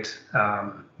avoid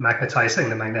magnetizing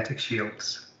the magnetic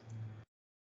shields.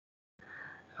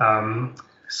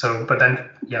 But then,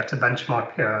 yeah, to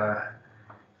benchmark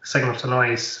signal to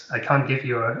noise, I can't give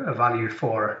you a value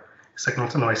for signal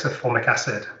to noise of formic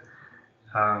acid.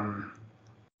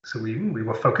 So we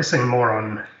were focusing more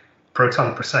on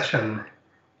proton precession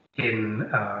in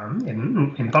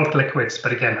bulk liquids,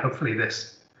 but again, hopefully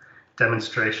this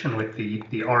demonstration with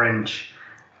the orange,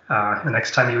 the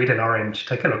next time you eat an orange,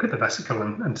 take a look at the vesicle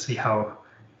and see how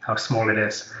small it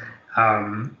is.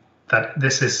 That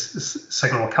this is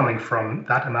signal coming from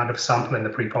that amount of sample in the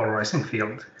prepolarizing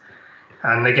field.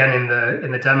 And again,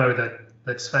 in the demo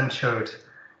that Sven showed,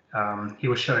 he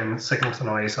was showing signal to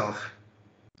noise of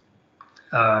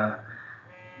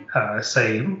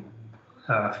say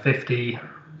 50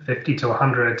 to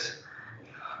 100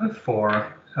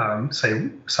 for say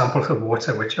samples of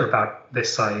water which are about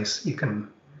this size. You can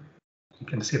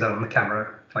see that on the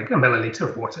camera, like a milliliter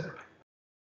of water.